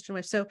good Christian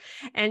wife. So,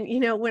 and you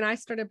know, when I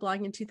started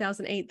blogging in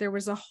 2008, there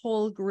was a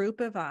whole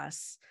group of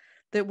us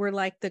that were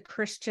like the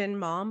Christian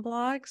mom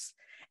blogs.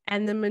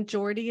 And the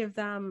majority of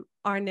them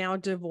are now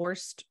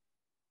divorced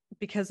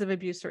because of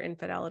abuse or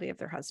infidelity of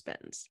their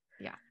husbands.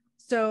 Yeah.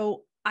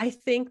 So I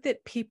think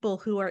that people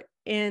who are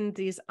in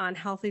these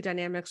unhealthy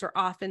dynamics are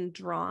often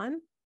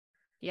drawn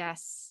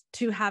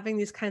to having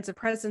these kinds of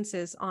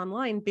presences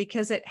online,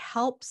 because it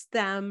helps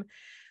them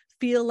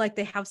feel like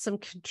they have some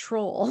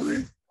control.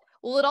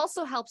 Well, it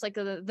also helps, like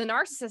the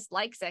narcissist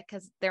likes it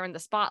because they're in the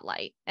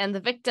spotlight, and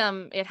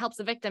it helps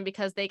the victim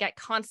because they get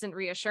constant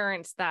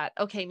reassurance that,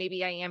 okay,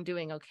 maybe I am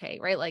doing okay,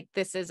 right? Like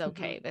this is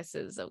okay. This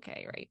is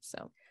okay. Right.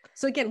 So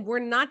again, we're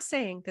not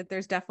saying that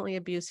there's definitely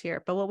abuse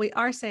here, but what we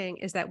are saying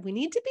is that we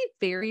need to be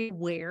very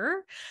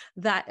aware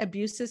that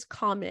abuse is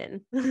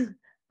common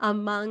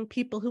among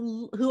people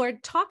who are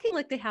talking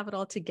like they have it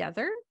all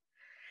together.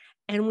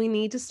 And we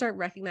need to start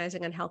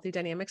recognizing unhealthy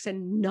dynamics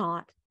and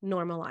not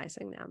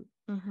normalizing them.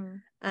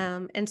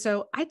 And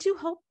so I do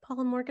hope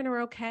Paul and Morgan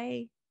are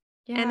okay.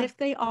 Yeah. And if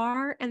they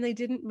are, and they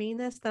didn't mean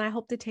this, then I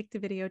hope they take the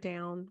video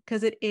down,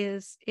 because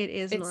it's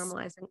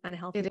normalizing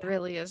unhealthy. It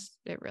really is.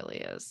 It really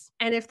is.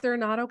 And if they're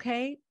not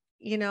okay,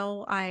 you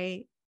know,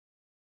 I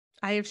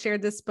have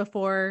shared this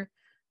before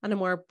on a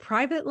more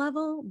private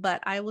level, but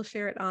I will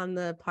share it on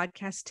the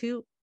podcast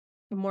too.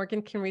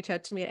 Morgan can reach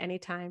out to me at any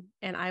time,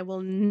 and I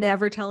will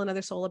never tell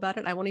another soul about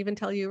it. I won't even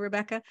tell you,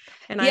 Rebecca.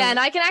 And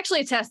I can actually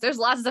attest. There's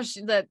lots of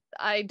stuff that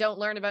I don't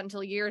learn about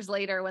until years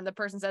later, when the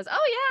person says,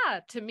 "Oh yeah,"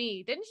 to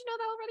me. Didn't you know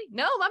that already?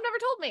 No, Mom never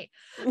told me.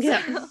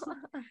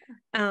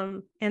 Yeah.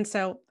 And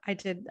so I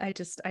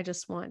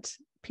just want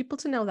people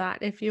to know that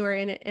if you are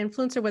an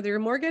influencer, whether you're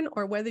Morgan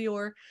or whether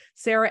you're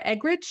Sarah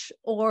Eggerichs,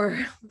 or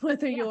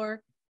whether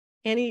you're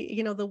any,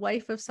 you know, the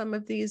wife of some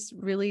of these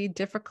really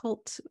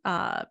difficult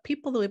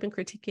people that we've been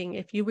critiquing,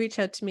 if you reach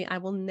out to me, I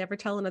will never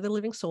tell another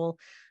living soul,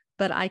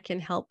 but I can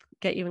help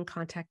get you in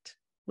contact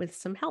with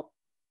some help.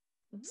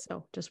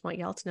 So just want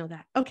y'all to know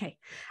that. Okay.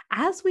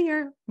 As we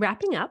are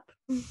wrapping up,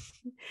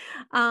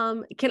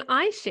 can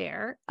I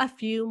share a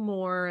few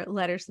more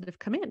letters that have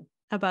come in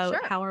about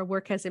how our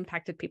work has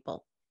impacted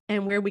people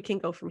and where we can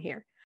go from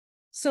here?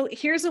 So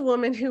here's a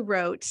woman who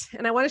wrote,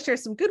 and I want to share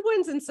some good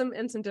ones and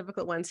some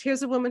difficult ones.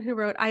 Here's a woman who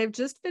wrote, "I have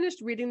just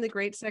finished reading The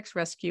Great Sex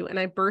Rescue, and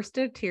I burst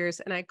into tears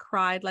and I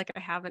cried like I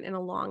haven't in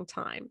a long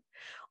time.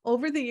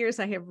 Over the years,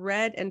 I have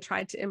read and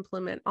tried to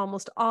implement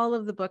almost all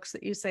of the books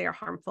that you say are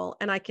harmful,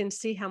 and I can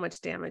see how much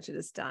damage it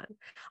has done.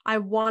 I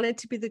wanted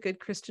to be the good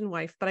Christian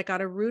wife, but I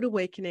got a rude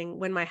awakening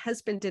when my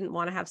husband didn't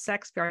want to have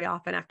sex very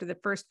often after the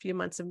first few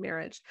months of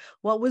marriage.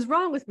 What was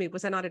wrong with me?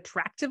 Was I not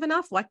attractive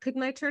enough? Why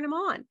couldn't I turn him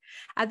on?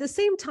 At the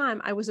same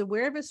time, I was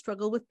aware of his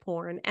struggle with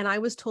porn, and I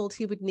was told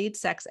he would need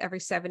sex every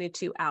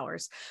 72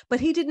 hours, but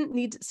he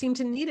didn't seem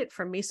to need it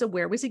from me, so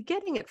where was he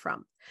getting it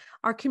from?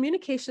 Our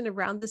communication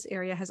around this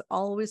area has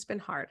always been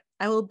hard.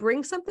 I will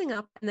bring something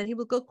up and then he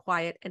will go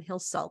quiet and he'll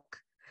sulk.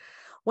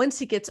 Once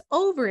he gets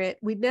over it,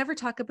 we'd never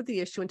talk about the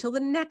issue until the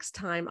next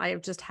time I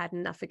have just had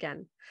enough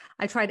again.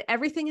 I tried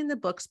everything in the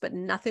books, but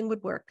nothing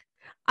would work.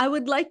 I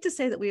would like to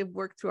say that we have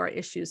worked through our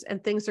issues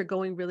and things are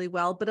going really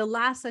well, but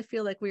alas, I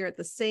feel like we are at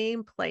the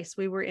same place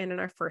we were in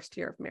our first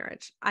year of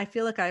marriage. I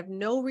feel like I have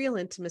no real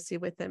intimacy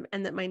with him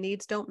and that my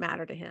needs don't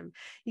matter to him.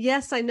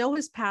 Yes, I know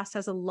his past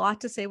has a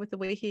lot to say with the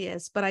way he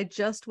is, but I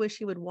just wish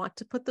he would want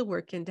to put the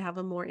work in to have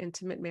a more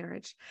intimate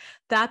marriage.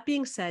 That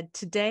being said,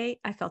 today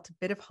I felt a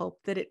bit of hope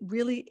that it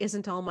really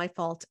isn't all my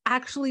fault.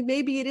 Actually,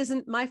 maybe it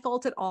isn't my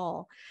fault at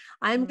all.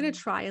 I'm going to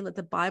try and let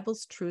the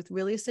Bible's truth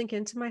really sink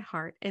into my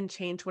heart and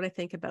change what I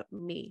think about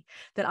me,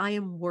 that I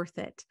am worth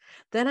it.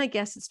 Then I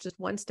guess it's just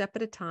one step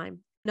at a time.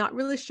 Not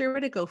really sure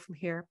where to go from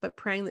here, but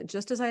praying that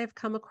just as I have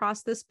come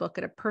across this book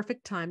at a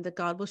perfect time, that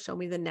God will show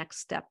me the next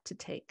step to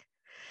take.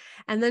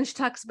 And then she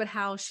talks about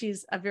how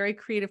she's a very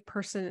creative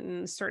person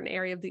in a certain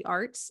area of the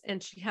arts,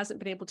 and she hasn't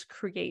been able to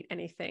create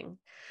anything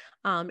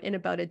in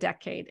about a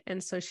decade.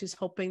 And so she's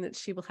hoping that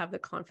she will have the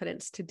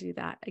confidence to do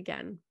that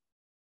again.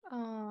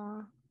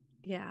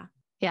 Yeah.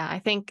 Yeah, I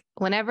think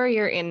whenever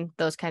you're in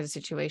those kinds of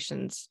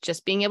situations,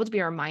 just being able to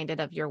be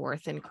reminded of your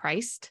worth in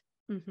Christ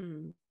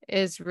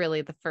is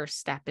really the first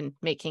step in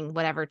making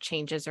whatever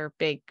changes or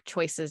big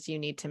choices you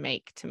need to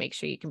make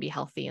sure you can be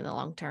healthy in the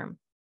long term.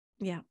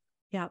 Yeah.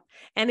 Yeah.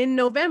 And in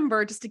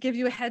November, just to give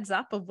you a heads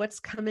up of what's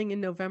coming in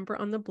November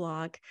on the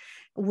blog,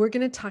 we're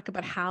going to talk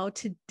about how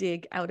to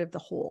dig out of the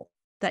hole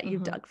that you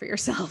dug for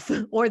yourself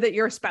or that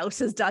your spouse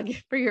has dug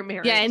for your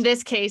marriage. Yeah. In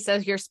this case,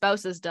 as your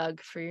spouse has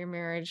dug for your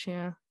marriage.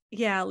 Yeah.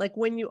 Yeah, like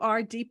when you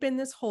are deep in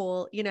this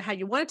hole, you know, how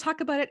you want to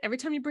talk about it. Every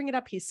time you bring it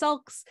up, he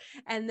sulks.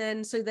 And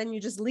then you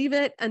just leave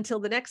it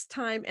until the next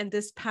time. And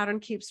this pattern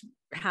keeps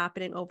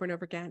happening over and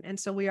over again. And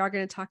so we are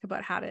going to talk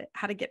about how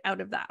to get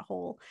out of that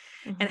hole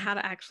and how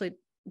to actually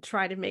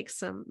try to make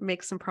some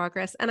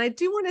progress. And I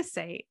do want to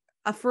say,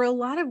 for a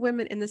lot of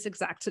women in this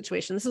exact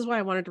situation, this is why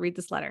I wanted to read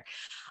this letter.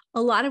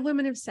 A lot of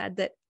women have said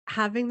that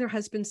having their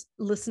husbands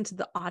listen to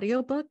the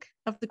audiobook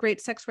of The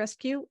Great Sex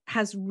Rescue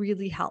has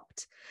really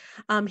helped.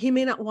 He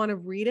may not want to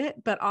read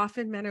it, but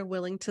often men are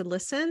willing to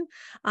listen.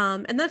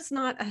 And that's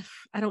not,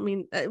 I don't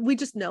mean, we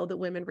just know that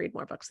women read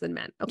more books than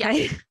men.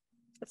 Okay. Yeah.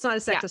 It's not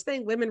a sexist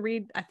thing. Women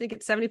read, I think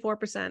it's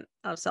 74%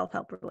 of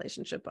self-help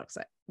relationship books,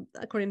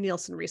 according to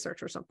Nielsen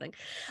research or something.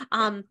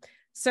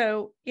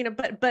 So, you know,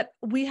 but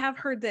we have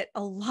heard that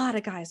a lot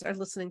of guys are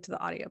listening to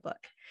the audiobook.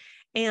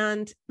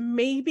 And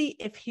maybe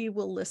if he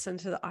will listen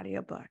to the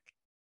audiobook,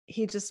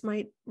 he just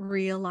might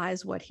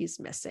realize what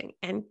he's missing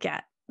and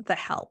get the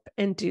help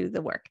and do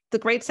the work. The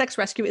Great Sex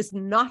Rescue is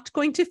not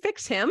going to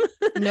fix him.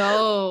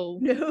 No,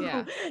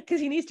 because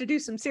he needs to do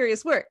some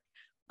serious work,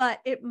 but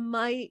it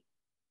might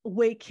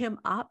wake him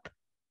up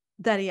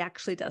that he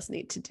actually does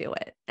need to do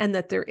it and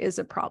that there is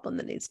a problem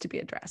that needs to be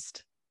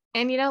addressed.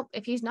 And, you know,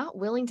 if he's not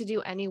willing to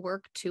do any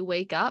work to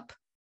wake up,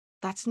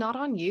 that's not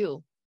on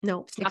you.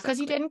 No, it's not because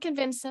you didn't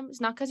convince him. It's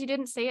not because you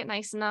didn't say it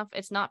nice enough.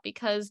 It's not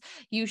because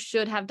you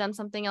should have done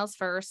something else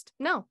first.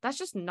 No, that's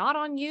just not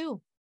on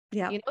you.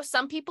 Yeah. You know,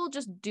 some people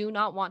just do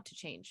not want to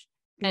change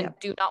and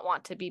do not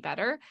want to be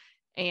better.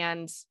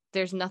 And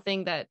there's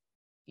nothing that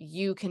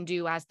you can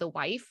do as the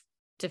wife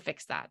to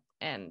fix that.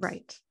 And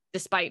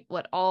despite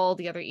what all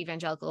the other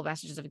evangelical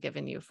messages have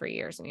given you for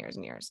years and years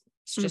and years,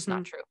 it's just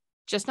not true.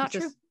 Just not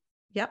true.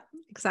 Yep,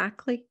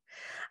 exactly.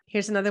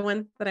 Here's another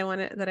one that I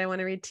want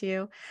to read to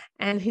you.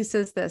 And he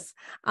says this,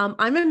 I'm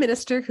a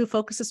minister who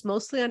focuses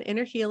mostly on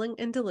inner healing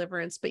and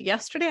deliverance. But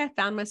yesterday I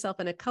found myself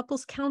in a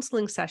couples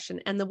counseling session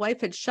and the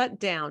wife had shut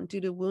down due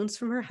to wounds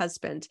from her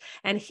husband.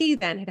 And he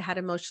then had had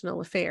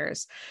emotional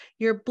affairs.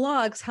 Your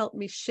blogs helped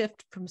me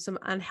shift from some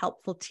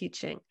unhelpful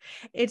teaching.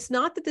 It's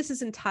not that this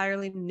is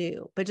entirely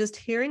new, but just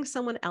hearing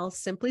someone else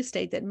simply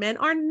state that men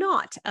are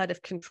not out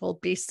of control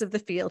beasts of the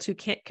field who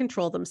can't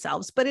control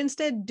themselves, but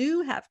instead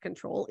do have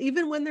control,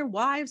 even when their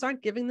wives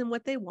aren't giving them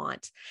what they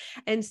want,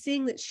 and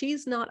seeing that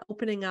she's not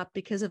opening up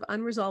because of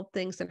unresolved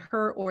things in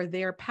her or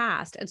their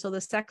past. And so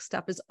the sex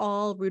stuff is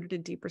all rooted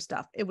in deeper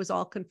stuff. It was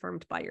all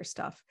confirmed by your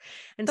stuff.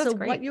 And that's so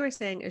great. What you are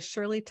saying is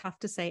surely tough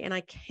to say. And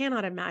I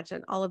cannot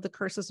imagine all of the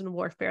curses and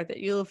warfare that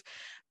you've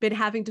been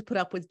having to put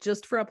up with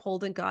just for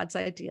upholding God's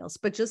ideals.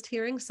 But just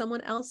hearing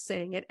someone else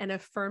saying it and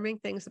affirming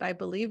things that I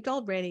believed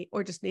already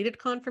or just needed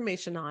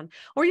confirmation on,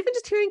 or even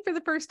just hearing for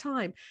the first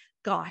time,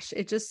 gosh,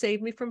 it just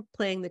saved me from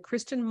playing the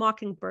Christian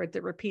mockingbird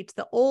that repeats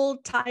the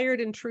old, tired,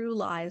 and true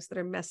lies that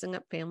are messing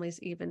up families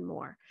even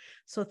more.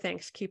 So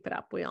thanks. Keep it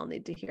up. We all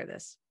need to hear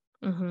this.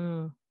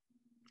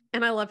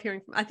 And I love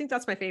hearing I think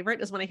that's my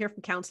favorite is when I hear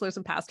from counselors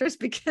and pastors,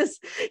 because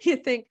you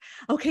think,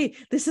 okay,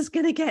 this is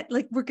going to get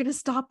like, we're going to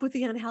stop with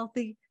the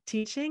unhealthy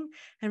teaching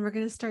and we're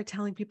going to start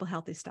telling people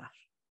healthy stuff.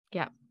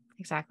 Yeah,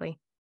 exactly.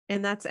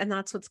 And that's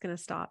what's going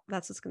to stop.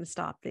 That's what's going to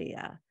stop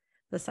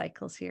the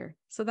cycles here.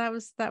 So that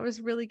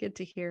was really good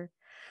to hear.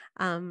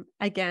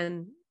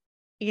 Again,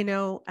 you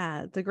know,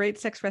 the Great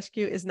Sex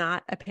Rescue is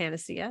not a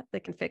panacea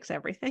that can fix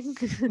everything.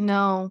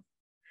 No,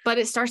 but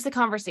it starts the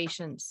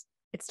conversations.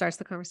 It starts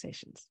the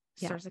conversations.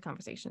 Starts the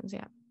conversations.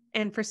 Yeah.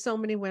 And for so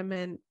many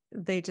women,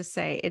 they just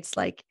say, it's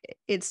like,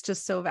 it's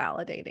just so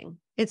validating.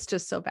 It's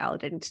just so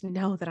validating to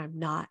know that I'm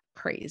not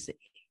crazy.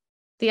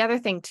 The other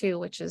thing too,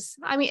 which is,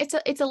 I mean,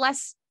 it's a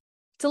less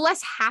it's a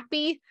less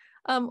happy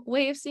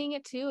way of seeing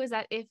it too, is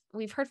that if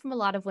we've heard from a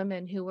lot of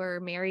women who were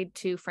married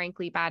to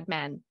frankly bad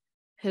men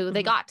who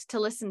they got to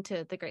listen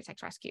to the Great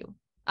Sex Rescue,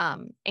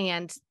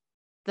 and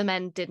the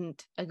men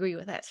didn't agree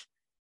with it.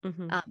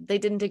 They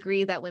didn't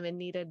agree that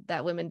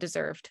women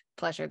deserved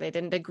pleasure. They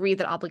didn't agree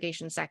that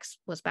obligation sex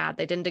was bad.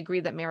 They didn't agree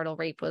that marital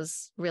rape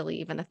was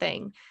really even a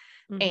thing.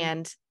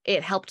 And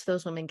it helped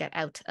those women get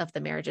out of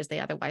the marriages they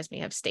otherwise may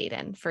have stayed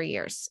in for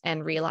years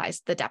and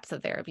realized the depth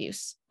of their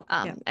abuse.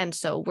 And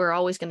so we're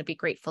always going to be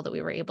grateful that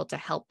we were able to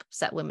help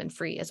set women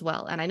free as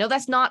well. And I know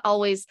that's not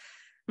always,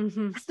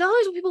 that's not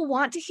always what people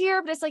want to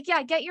hear, but it's like,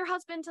 yeah, get your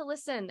husband to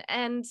listen.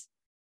 And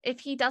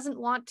if he doesn't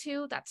want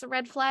to, that's a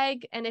red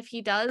flag. And if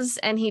he does,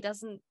 and he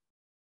doesn't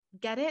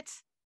get it,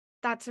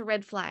 that's a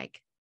red flag.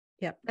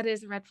 Yep. That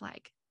is a red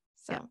flag.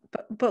 So,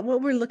 but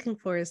what we're looking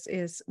for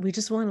is we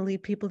just want to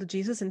lead people to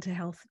Jesus and to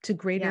health, to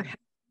greater health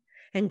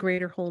and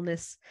greater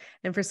wholeness.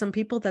 And for some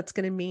people, that's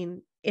going to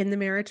mean in the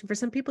marriage. And for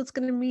some people, it's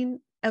going to mean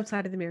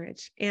outside of the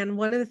marriage. And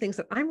one of the things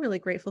that I'm really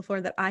grateful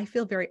for, that I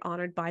feel very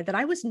honored by, that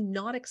I was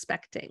not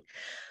expecting,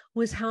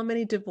 was how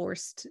many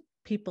divorced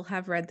people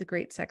have read The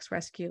Great Sex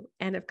Rescue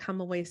and have come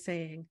away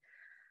saying,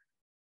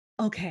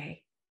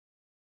 okay,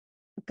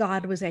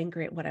 God was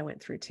angry at what I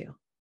went through too.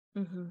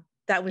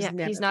 That was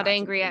never he's not God's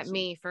angry intention. at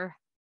me for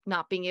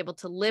not being able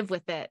to live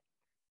with it.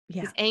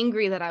 Yeah. He's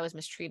angry that I was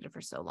mistreated for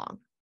so long.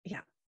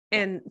 Yeah.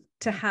 And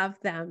to have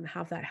them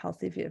have that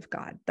healthy view of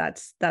God,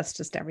 that's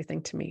just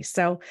everything to me.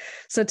 So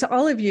to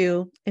all of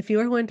you, if you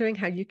are wondering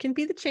how you can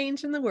be the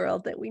change in the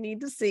world that we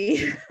need to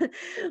see,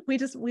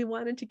 we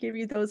wanted to give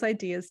you those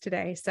ideas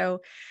today.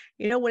 So,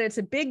 when it's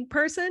a big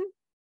person,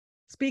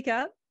 speak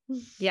up.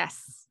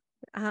 Yes.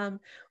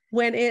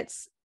 When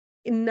it's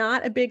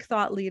not a big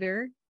thought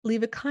leader,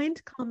 leave a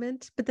kind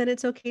comment, but then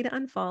it's okay to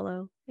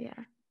unfollow. Yeah.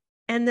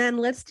 And then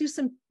let's do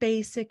some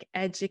basic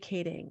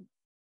educating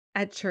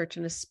at church,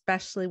 and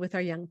especially with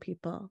our young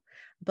people,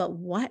 about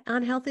what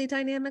unhealthy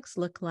dynamics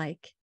look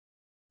like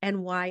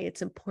and why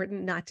it's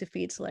important not to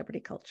feed celebrity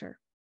culture.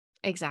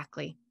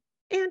 Exactly.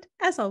 And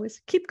as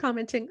always, keep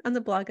commenting on the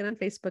blog and on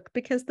Facebook,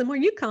 because the more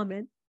you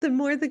comment, the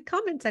more the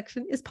comment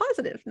section is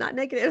positive, not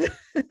negative.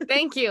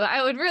 Thank you.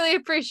 I would really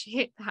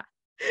appreciate that.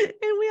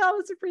 And we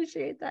always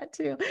appreciate that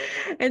too.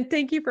 And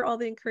thank you for all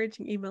the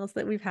encouraging emails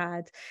that we've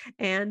had,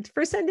 and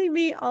for sending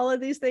me all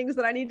of these things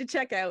that I need to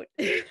check out,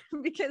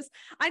 because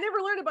I never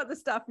learned about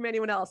this stuff from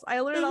anyone else. I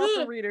learned it all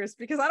from readers,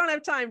 because I don't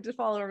have time to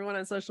follow everyone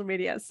on social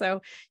media.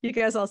 So you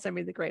guys all send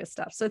me the greatest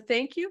stuff. So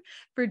thank you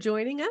for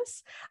joining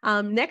us.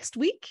 Next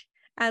week,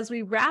 as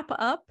we wrap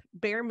up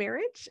Bare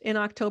Marriage in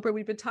October,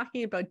 we've been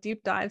talking about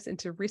deep dives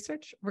into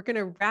research. We're going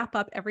to wrap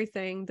up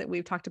everything that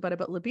we've talked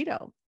about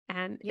libido.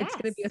 And it's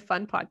going to be a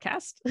fun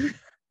podcast.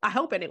 I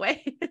hope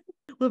anyway.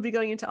 We'll be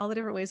going into all the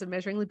different ways of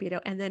measuring libido.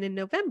 And then in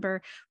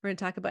November, we're going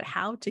to talk about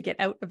how to get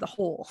out of the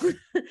hole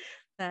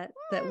that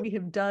we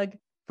have dug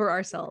for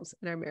ourselves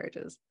in our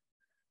marriages.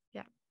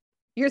 Yeah.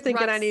 You're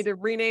thinking I need to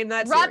rename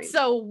that series. Rut's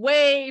a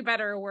way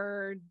better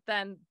word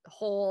than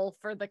hole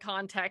for the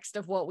context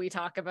of what we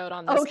talk about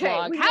on this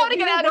blog. How to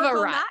get out of a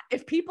rut.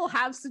 If people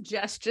have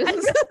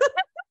suggestions.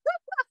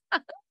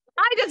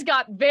 I just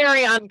got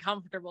very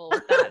uncomfortable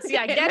with that. So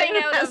yeah,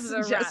 getting out of the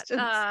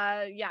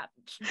rut.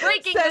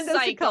 Breaking the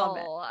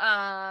cycle.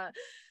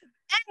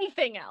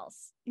 Anything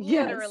else.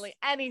 Yes. Literally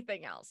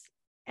anything else.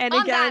 And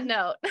on again,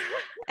 that note.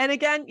 And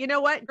again, you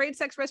know what? Great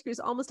Sex Rescue is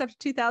almost up to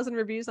 2,000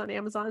 reviews on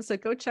Amazon. So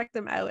go check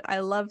them out. I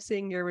love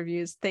seeing your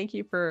reviews. Thank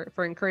you for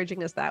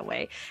encouraging us that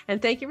way. And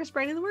thank you for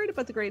spreading the word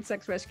about the Great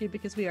Sex Rescue,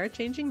 because we are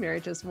changing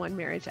marriages one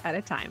marriage at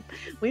a time.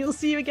 We will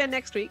see you again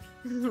next week.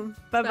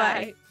 Bye-bye.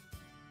 Bye.